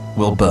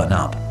will burn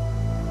up.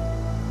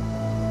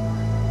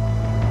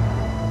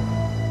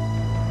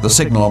 The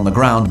signal on the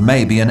ground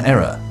may be an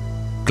error.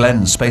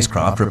 Glenn's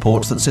spacecraft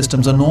reports that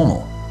systems are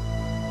normal.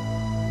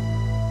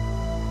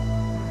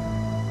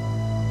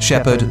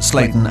 Shepard,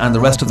 Slayton and the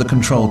rest of the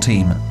control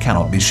team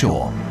cannot be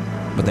sure,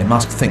 but they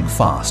must think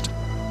fast.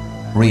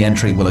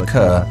 Re-entry will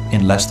occur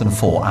in less than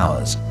 4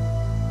 hours.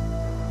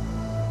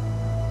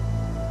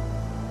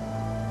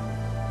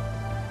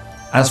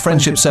 As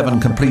Friendship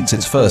 7 completes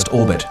its first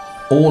orbit,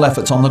 all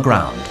efforts on the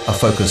ground are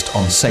focused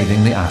on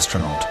saving the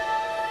astronaut.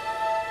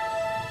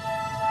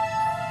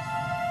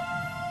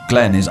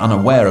 Glenn is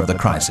unaware of the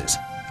crisis,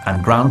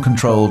 and ground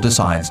control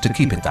decides to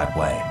keep it that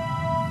way.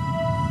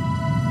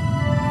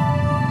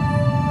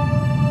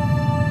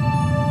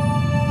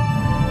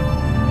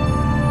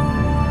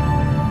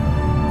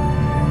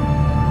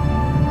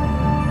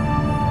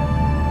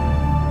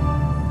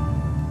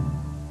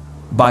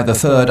 By the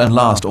third and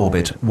last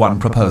orbit, one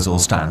proposal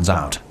stands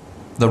out.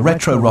 The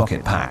retro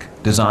rocket pack,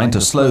 designed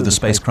to slow the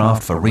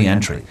spacecraft for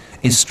re-entry,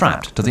 is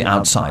strapped to the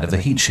outside of the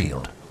heat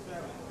shield.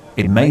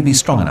 It may be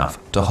strong enough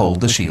to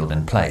hold the shield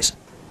in place.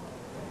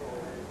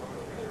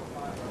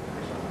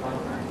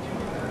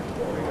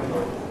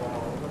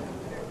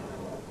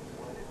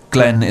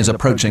 Glenn is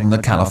approaching the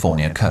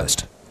California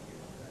coast.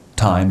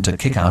 Time to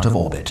kick out of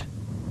orbit.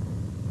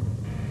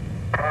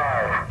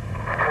 5,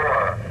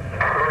 4,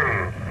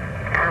 3,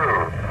 2,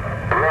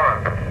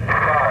 1,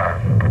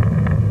 fire.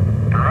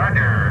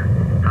 Roger.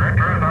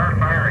 Retros are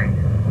firing.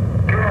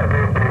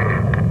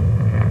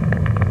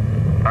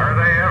 Are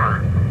they ever?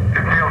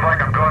 It feels like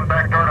I'm going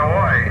back toward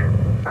Hawaii.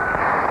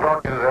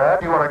 Don't do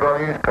that. You want to go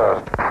to the East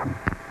Coast.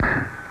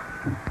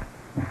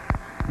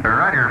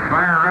 Roger.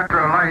 Fire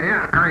retro light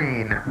is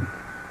green.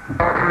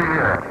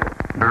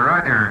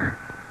 Roger.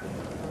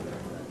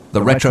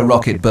 The retro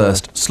rocket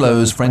burst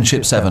slows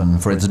Friendship 7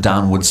 for its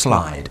downward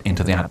slide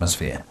into the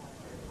atmosphere.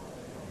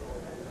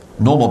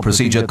 Normal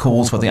procedure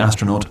calls for the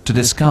astronaut to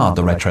discard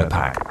the retro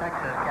pack,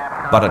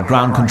 but at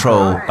ground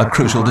control, a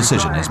crucial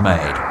decision is made.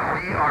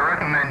 We are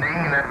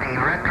recommending that the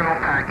retro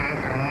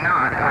package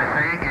not, I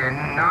say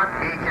again, not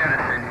be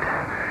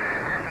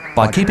jettisoned.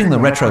 By keeping the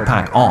retro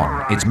pack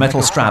on, its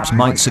metal straps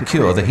might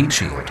secure the heat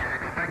shield.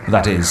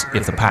 That is,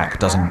 if the pack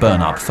doesn't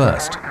burn up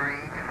first.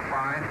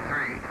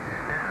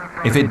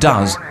 If it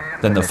does,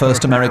 then the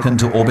first American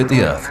to orbit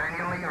the Earth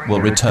will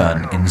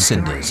return in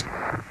cinders. This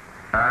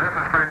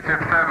is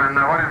Friendship 7.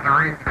 What is the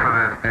reason for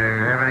this? Do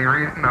you have any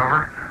reason?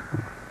 Over?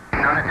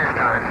 None at this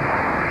time.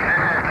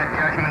 This is the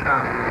judgment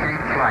of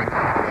safe flight.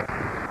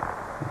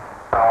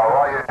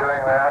 While you're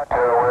doing that,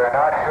 we're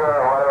not sure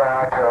whether or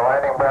not your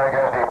landing bag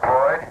is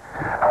deployed.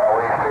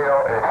 We feel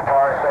it's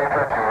far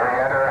safer to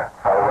re-enter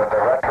with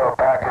the retro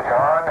package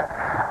on.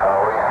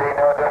 We see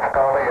no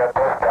difficulty at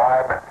this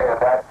time in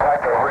that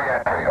type of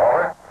re-entry.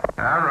 Over?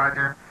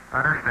 Roger.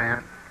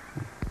 Understand.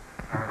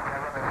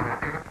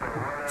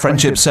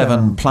 Friendship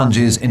 7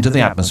 plunges into the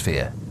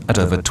atmosphere at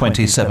over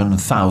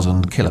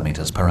 27,000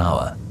 kilometers per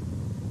hour.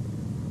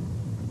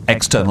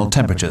 External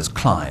temperatures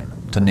climb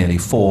to nearly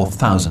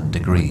 4,000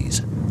 degrees.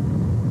 Friendship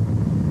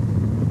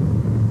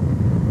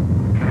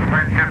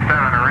 7,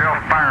 a real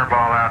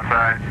fireball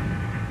outside.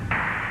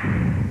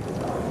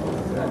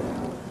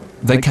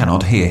 They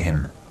cannot hear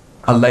him.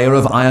 A layer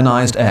of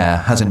ionized air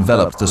has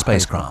enveloped the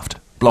spacecraft,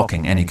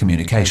 blocking any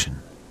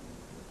communication.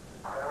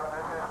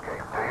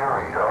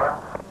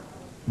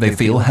 They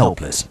feel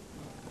helpless.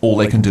 All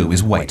they can do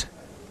is wait,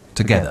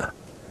 together,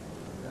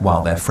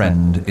 while their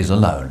friend is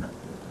alone.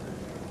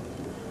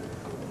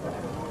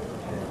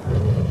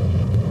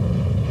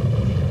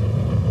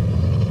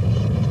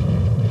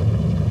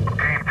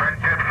 Okay,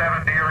 Friendship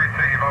 7, do you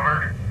receive?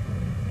 Over.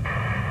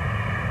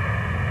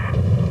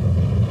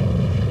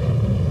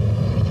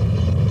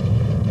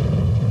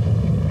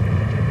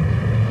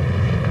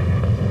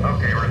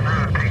 Okay, we're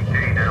through the PG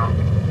now.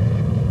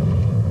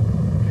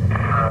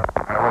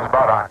 It was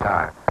about on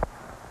time.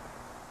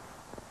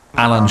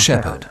 Alan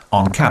Shepard,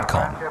 on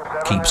Capcom,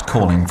 keeps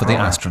calling for the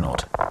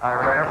astronaut.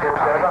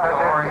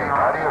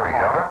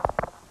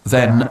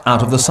 Then,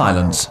 out of the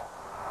silence,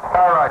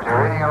 All right,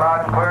 you're reading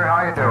loud and clear.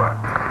 How you doing?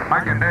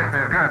 My condition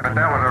is good, but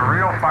that was a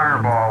real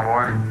fireball,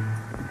 boy.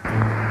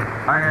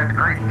 I had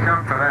great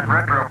chunks of that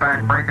retro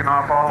pack breaking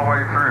off all the way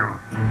through.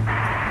 7,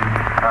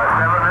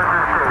 this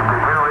is Steve. The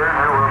deal is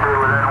you will be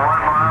within 1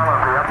 mile of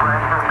the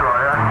uprange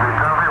destroyer.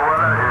 Recovery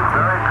weather is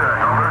very good.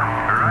 Over.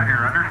 Roger,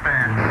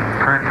 understand.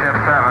 Friendship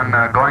 7,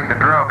 going to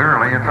drogue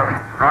early. It's a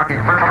rocky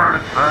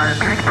first.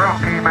 Drogue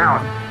came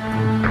out.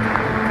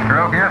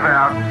 Drogue is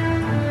out.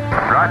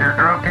 Roger,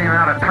 drogue came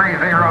out at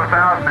 30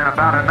 south and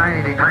about a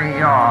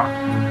 90-degree yaw.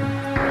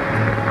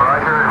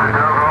 Roger, is the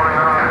drogue holding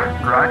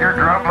on? Roger,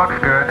 drogue looks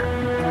good.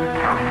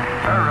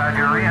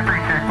 Roger, re-entry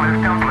checklist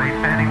complete.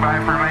 Standing by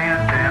for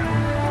man 10.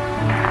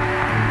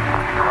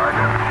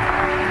 Roger.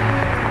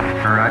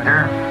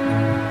 Roger.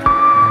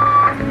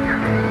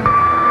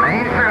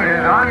 Main chute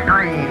is on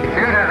green.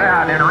 Chute is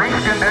out in reach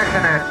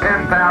condition at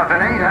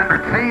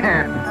 10,800 feet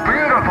in.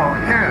 Beautiful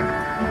chute.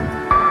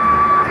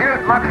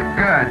 Chute looks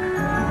good.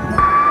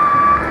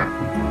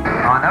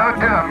 On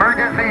O2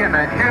 emergency, and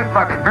the chute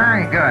looks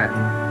very good.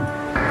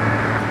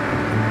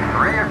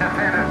 Rate of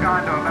descent has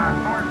gone to about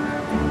 4.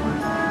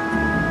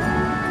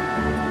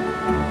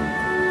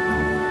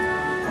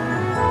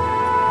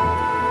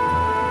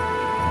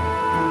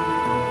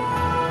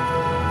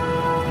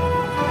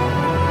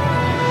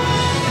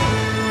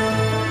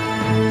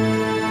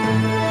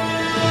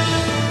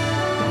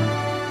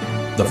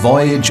 the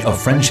voyage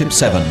of Friendship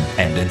 7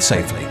 ended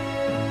safely.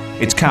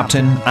 Its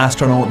captain,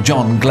 astronaut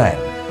John Glenn,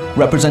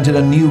 represented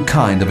a new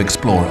kind of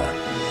explorer,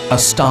 a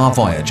star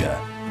voyager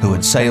who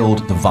had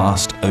sailed the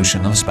vast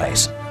ocean of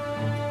space.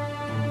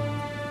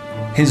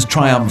 His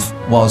triumph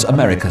was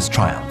America's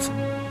triumph,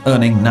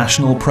 earning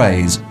national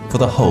praise for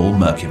the whole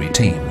Mercury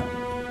team.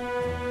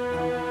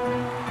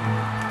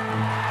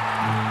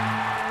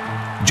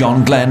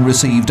 John Glenn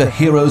received a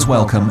hero's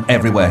welcome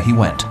everywhere he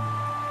went.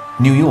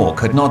 New York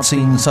had not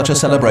seen such a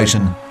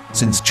celebration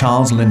since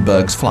Charles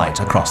Lindbergh's flight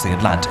across the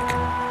Atlantic.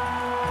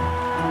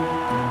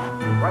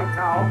 Right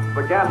now,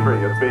 the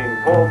gantry is being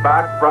pulled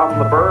back from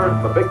the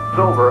bird. The big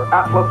silver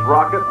Atlas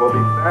rocket will be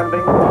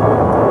standing.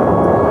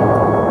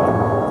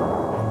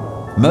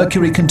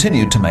 Mercury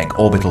continued to make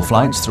orbital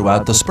flights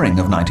throughout the spring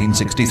of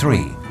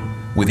 1963,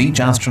 with each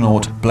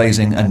astronaut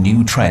blazing a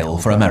new trail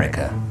for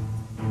America.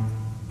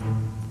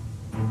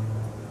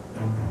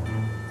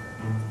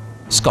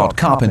 Scott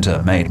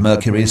Carpenter made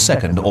Mercury's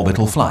second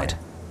orbital flight.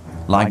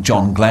 Like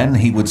John Glenn,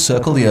 he would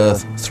circle the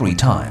Earth 3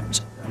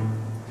 times.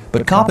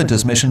 But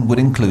Carpenter's mission would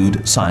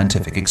include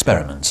scientific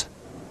experiments.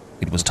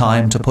 It was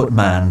time to put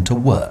man to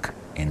work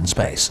in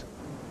space.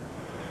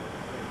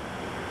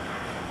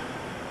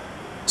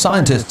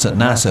 Scientists at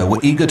NASA were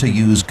eager to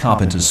use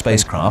Carpenter's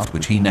spacecraft,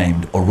 which he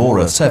named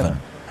Aurora 7,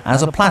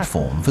 as a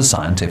platform for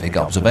scientific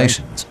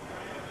observations.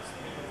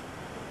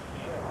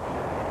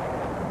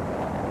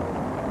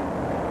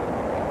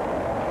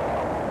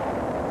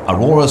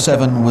 Aurora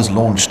 7 was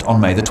launched on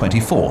May the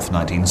 24th,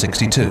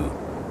 1962.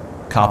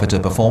 Carpenter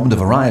performed a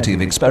variety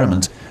of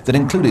experiments that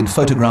included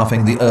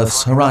photographing the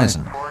Earth's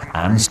horizon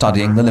and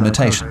studying the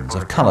limitations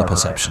of color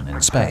perception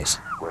in space.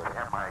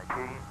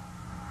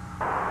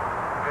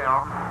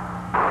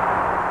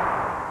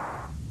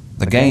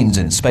 The gains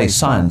in space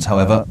science,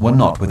 however, were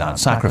not without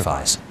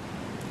sacrifice.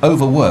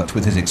 Overworked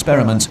with his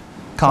experiments,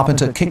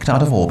 Carpenter kicked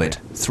out of orbit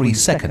 3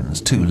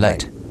 seconds too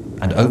late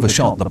and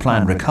overshot the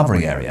planned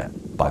recovery area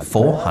by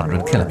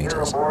 400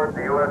 kilometers.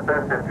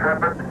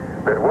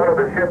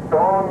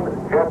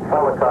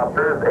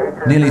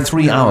 Nearly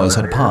 3 hours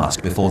had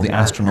passed before the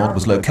astronaut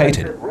was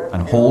located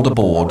and hauled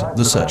aboard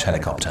the search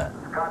helicopter.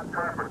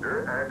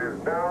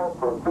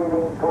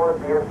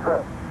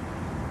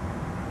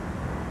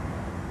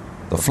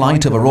 The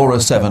flight of Aurora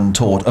 7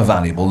 taught a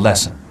valuable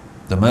lesson.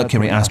 The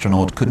Mercury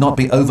astronaut could not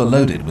be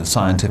overloaded with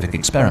scientific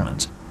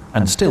experiments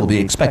and still be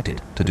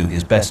expected to do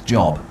his best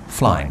job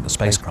flying the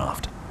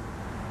spacecraft.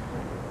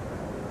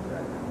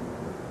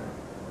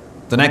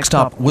 The next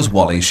up was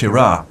Wally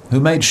Schirra,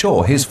 who made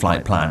sure his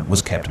flight plan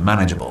was kept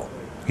manageable.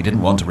 He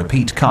didn't want to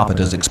repeat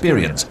Carpenter's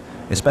experience,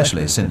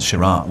 especially since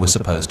Schirra was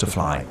supposed to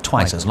fly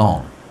twice as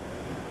long.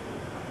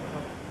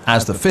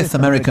 As the fifth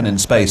American in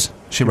space,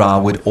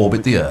 Schirra would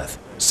orbit the Earth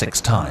 6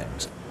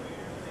 times.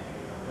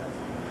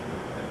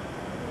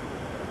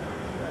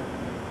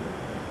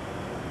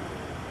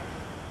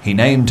 He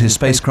named his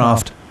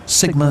spacecraft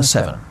Sigma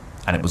 7,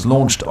 and it was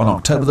launched on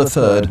October the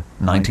 3rd,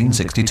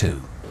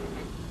 1962.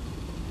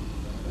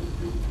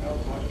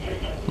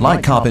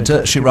 Like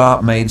Carpenter,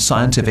 Schirra made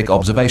scientific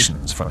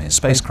observations from his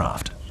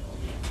spacecraft.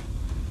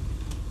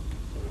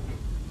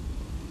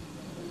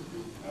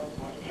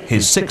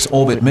 His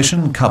 6-orbit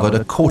mission covered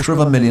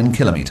 250,000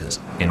 kilometers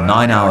in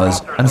 9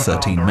 hours and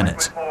 13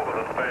 minutes.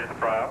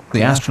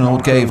 The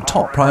astronaut gave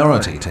top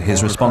priority to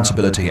his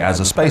responsibility as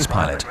a space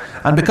pilot,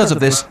 and because of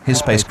this, his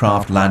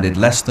spacecraft landed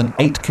less than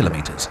 8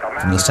 kilometers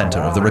from the center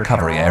of the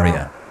recovery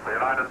area. The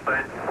United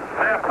States'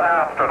 5th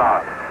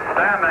astronaut,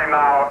 standing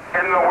now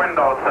in the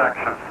window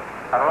section,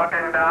 and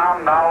looking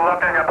down, now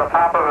looking at the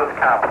top of his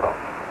capsule.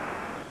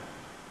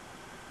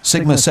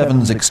 Sigma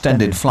 7's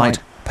extended flight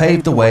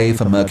paved the way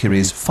for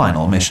Mercury's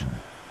final mission.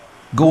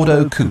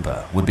 Gordo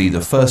Cooper would be the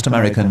first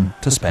American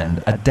to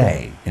spend a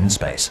day in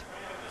space.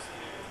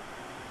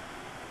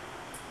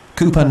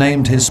 Cooper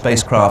named his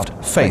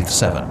spacecraft Faith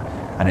 7,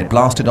 and it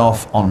blasted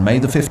off on May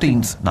the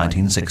 15th,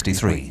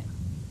 1963.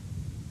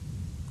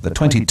 The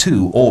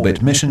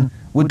 22-orbit mission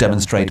would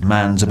demonstrate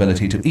man's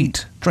ability to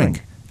eat,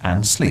 drink,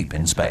 and sleep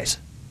in space.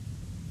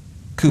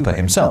 Cooper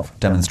himself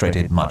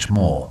demonstrated much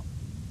more.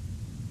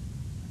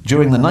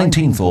 During the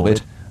 19th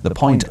orbit, the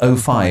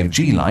 0.05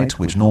 G light,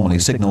 which normally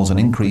signals an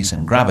increase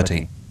in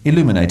gravity,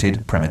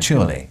 illuminated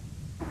prematurely.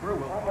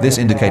 This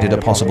indicated a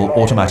possible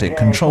automatic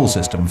control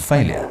system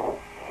failure.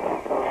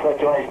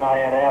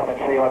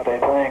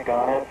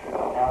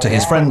 To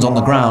his friends on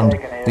the ground,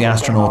 the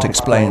astronaut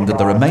explained that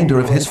the remainder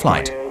of his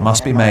flight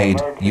must be made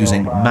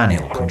using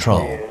manual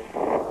control.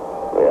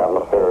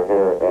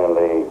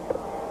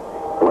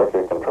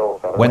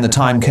 When the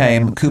time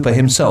came, Cooper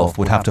himself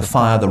would have to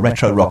fire the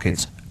retro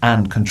rockets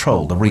and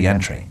control the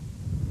re-entry.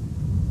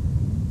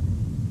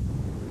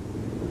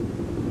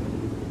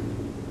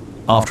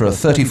 After a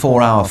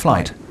 34-hour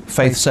flight,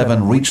 Faith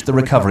 7 reached the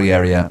recovery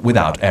area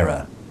without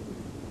error.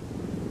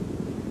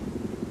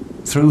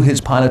 Through his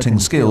piloting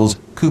skills,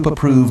 Cooper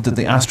proved that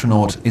the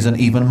astronaut is an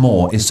even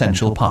more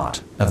essential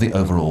part of the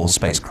overall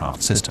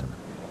spacecraft system.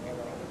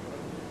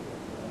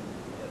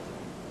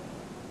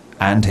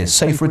 And his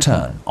safe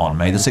return on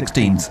May the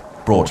 16th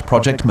brought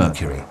Project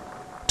Mercury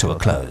to a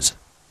close.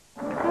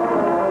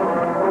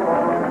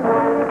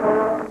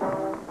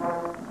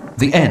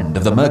 The end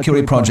of the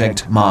Mercury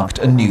project marked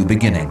a new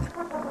beginning.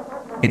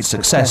 Its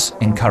success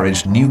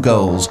encouraged new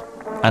goals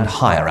and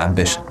higher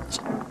ambitions.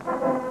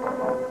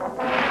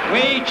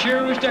 We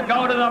choose to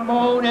go to the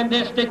moon in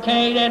this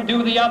decade and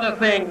do the other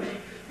things,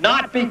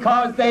 not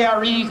because they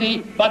are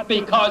easy, but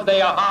because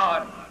they are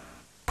hard.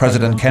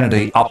 President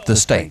Kennedy upped the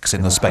stakes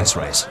in the space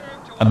race.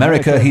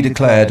 America, he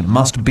declared,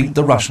 must beat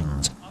the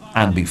Russians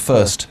and be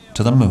first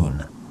to the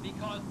moon.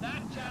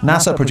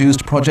 NASA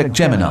produced Project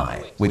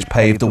Gemini, which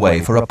paved the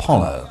way for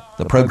Apollo,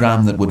 the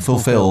program that would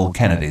fulfill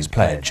Kennedy's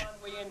pledge.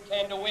 We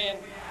intend to win,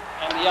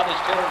 and the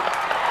others too.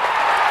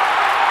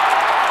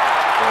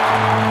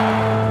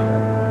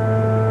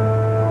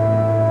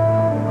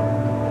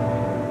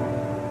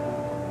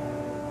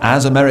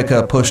 As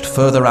America pushed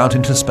further out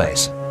into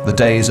space, the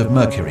days of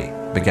Mercury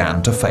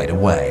began to fade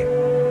away.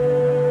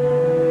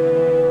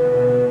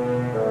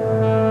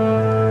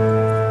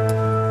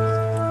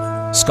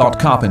 Scott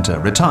Carpenter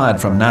retired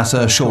from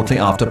NASA shortly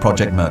after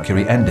Project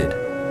Mercury ended.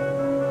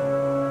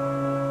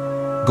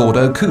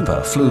 Gordo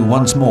Cooper flew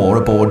once more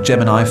aboard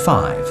Gemini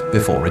 5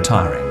 before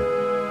retiring.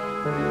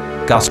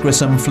 Gus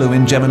Grissom flew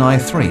in Gemini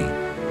 3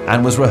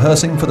 and was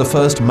rehearsing for the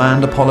first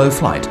manned Apollo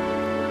flight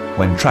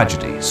when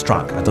tragedy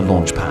struck at the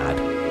launch pad.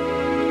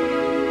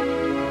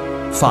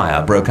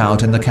 Fire broke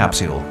out in the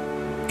capsule,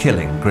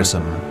 killing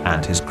Grissom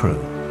and his crew.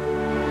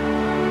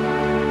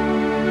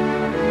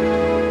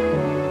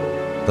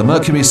 The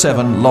Mercury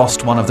 7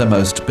 lost one of their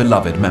most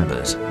beloved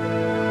members.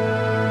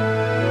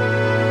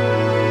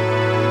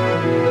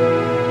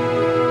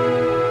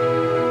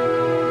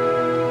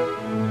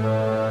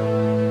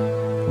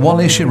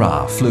 Wally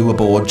Schirra flew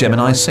aboard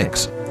Gemini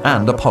 6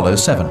 and Apollo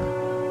 7.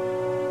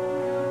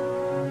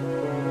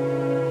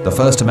 The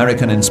first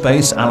American in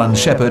space, Alan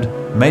Shepard,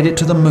 made it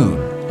to the moon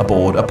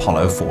aboard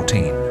Apollo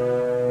 14.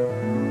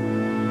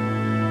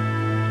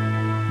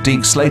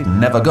 Deke Slayton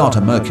never got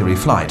a Mercury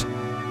flight.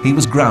 He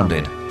was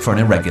grounded for an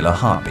irregular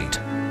heartbeat.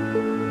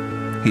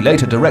 He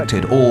later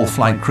directed all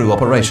flight crew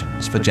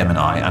operations for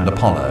Gemini and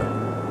Apollo.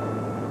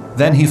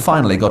 Then he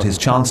finally got his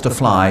chance to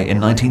fly in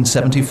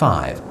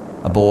 1975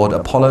 aboard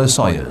Apollo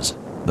Soyuz,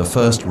 the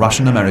first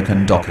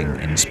Russian-American docking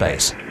in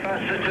space.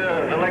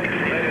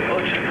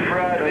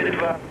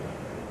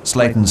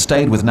 Slayton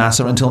stayed with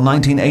NASA until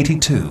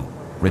 1982,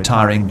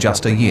 retiring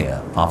just a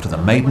year after the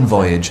maiden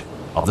voyage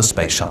of the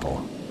space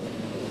shuttle.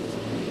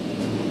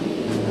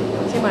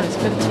 T-minus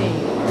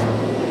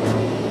 15.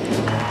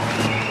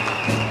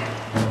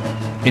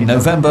 In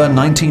November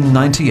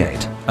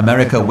 1998,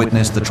 America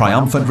witnessed the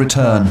triumphant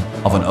return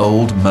of an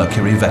old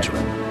Mercury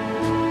veteran.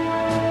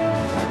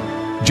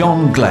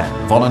 John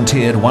Glenn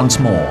volunteered once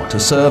more to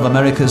serve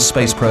America's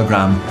space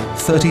program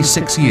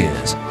 36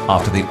 years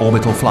after the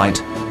orbital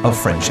flight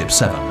of Friendship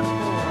 7.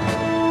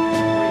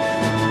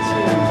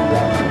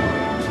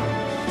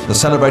 The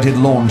celebrated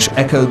launch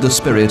echoed the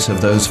spirit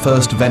of those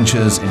first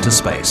ventures into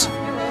space,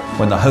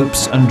 when the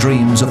hopes and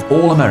dreams of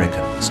all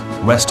Americans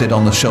rested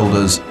on the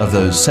shoulders of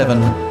those 7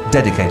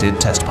 dedicated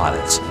test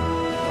pilots,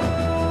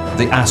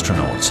 the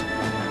astronauts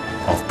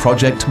of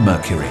Project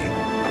Mercury.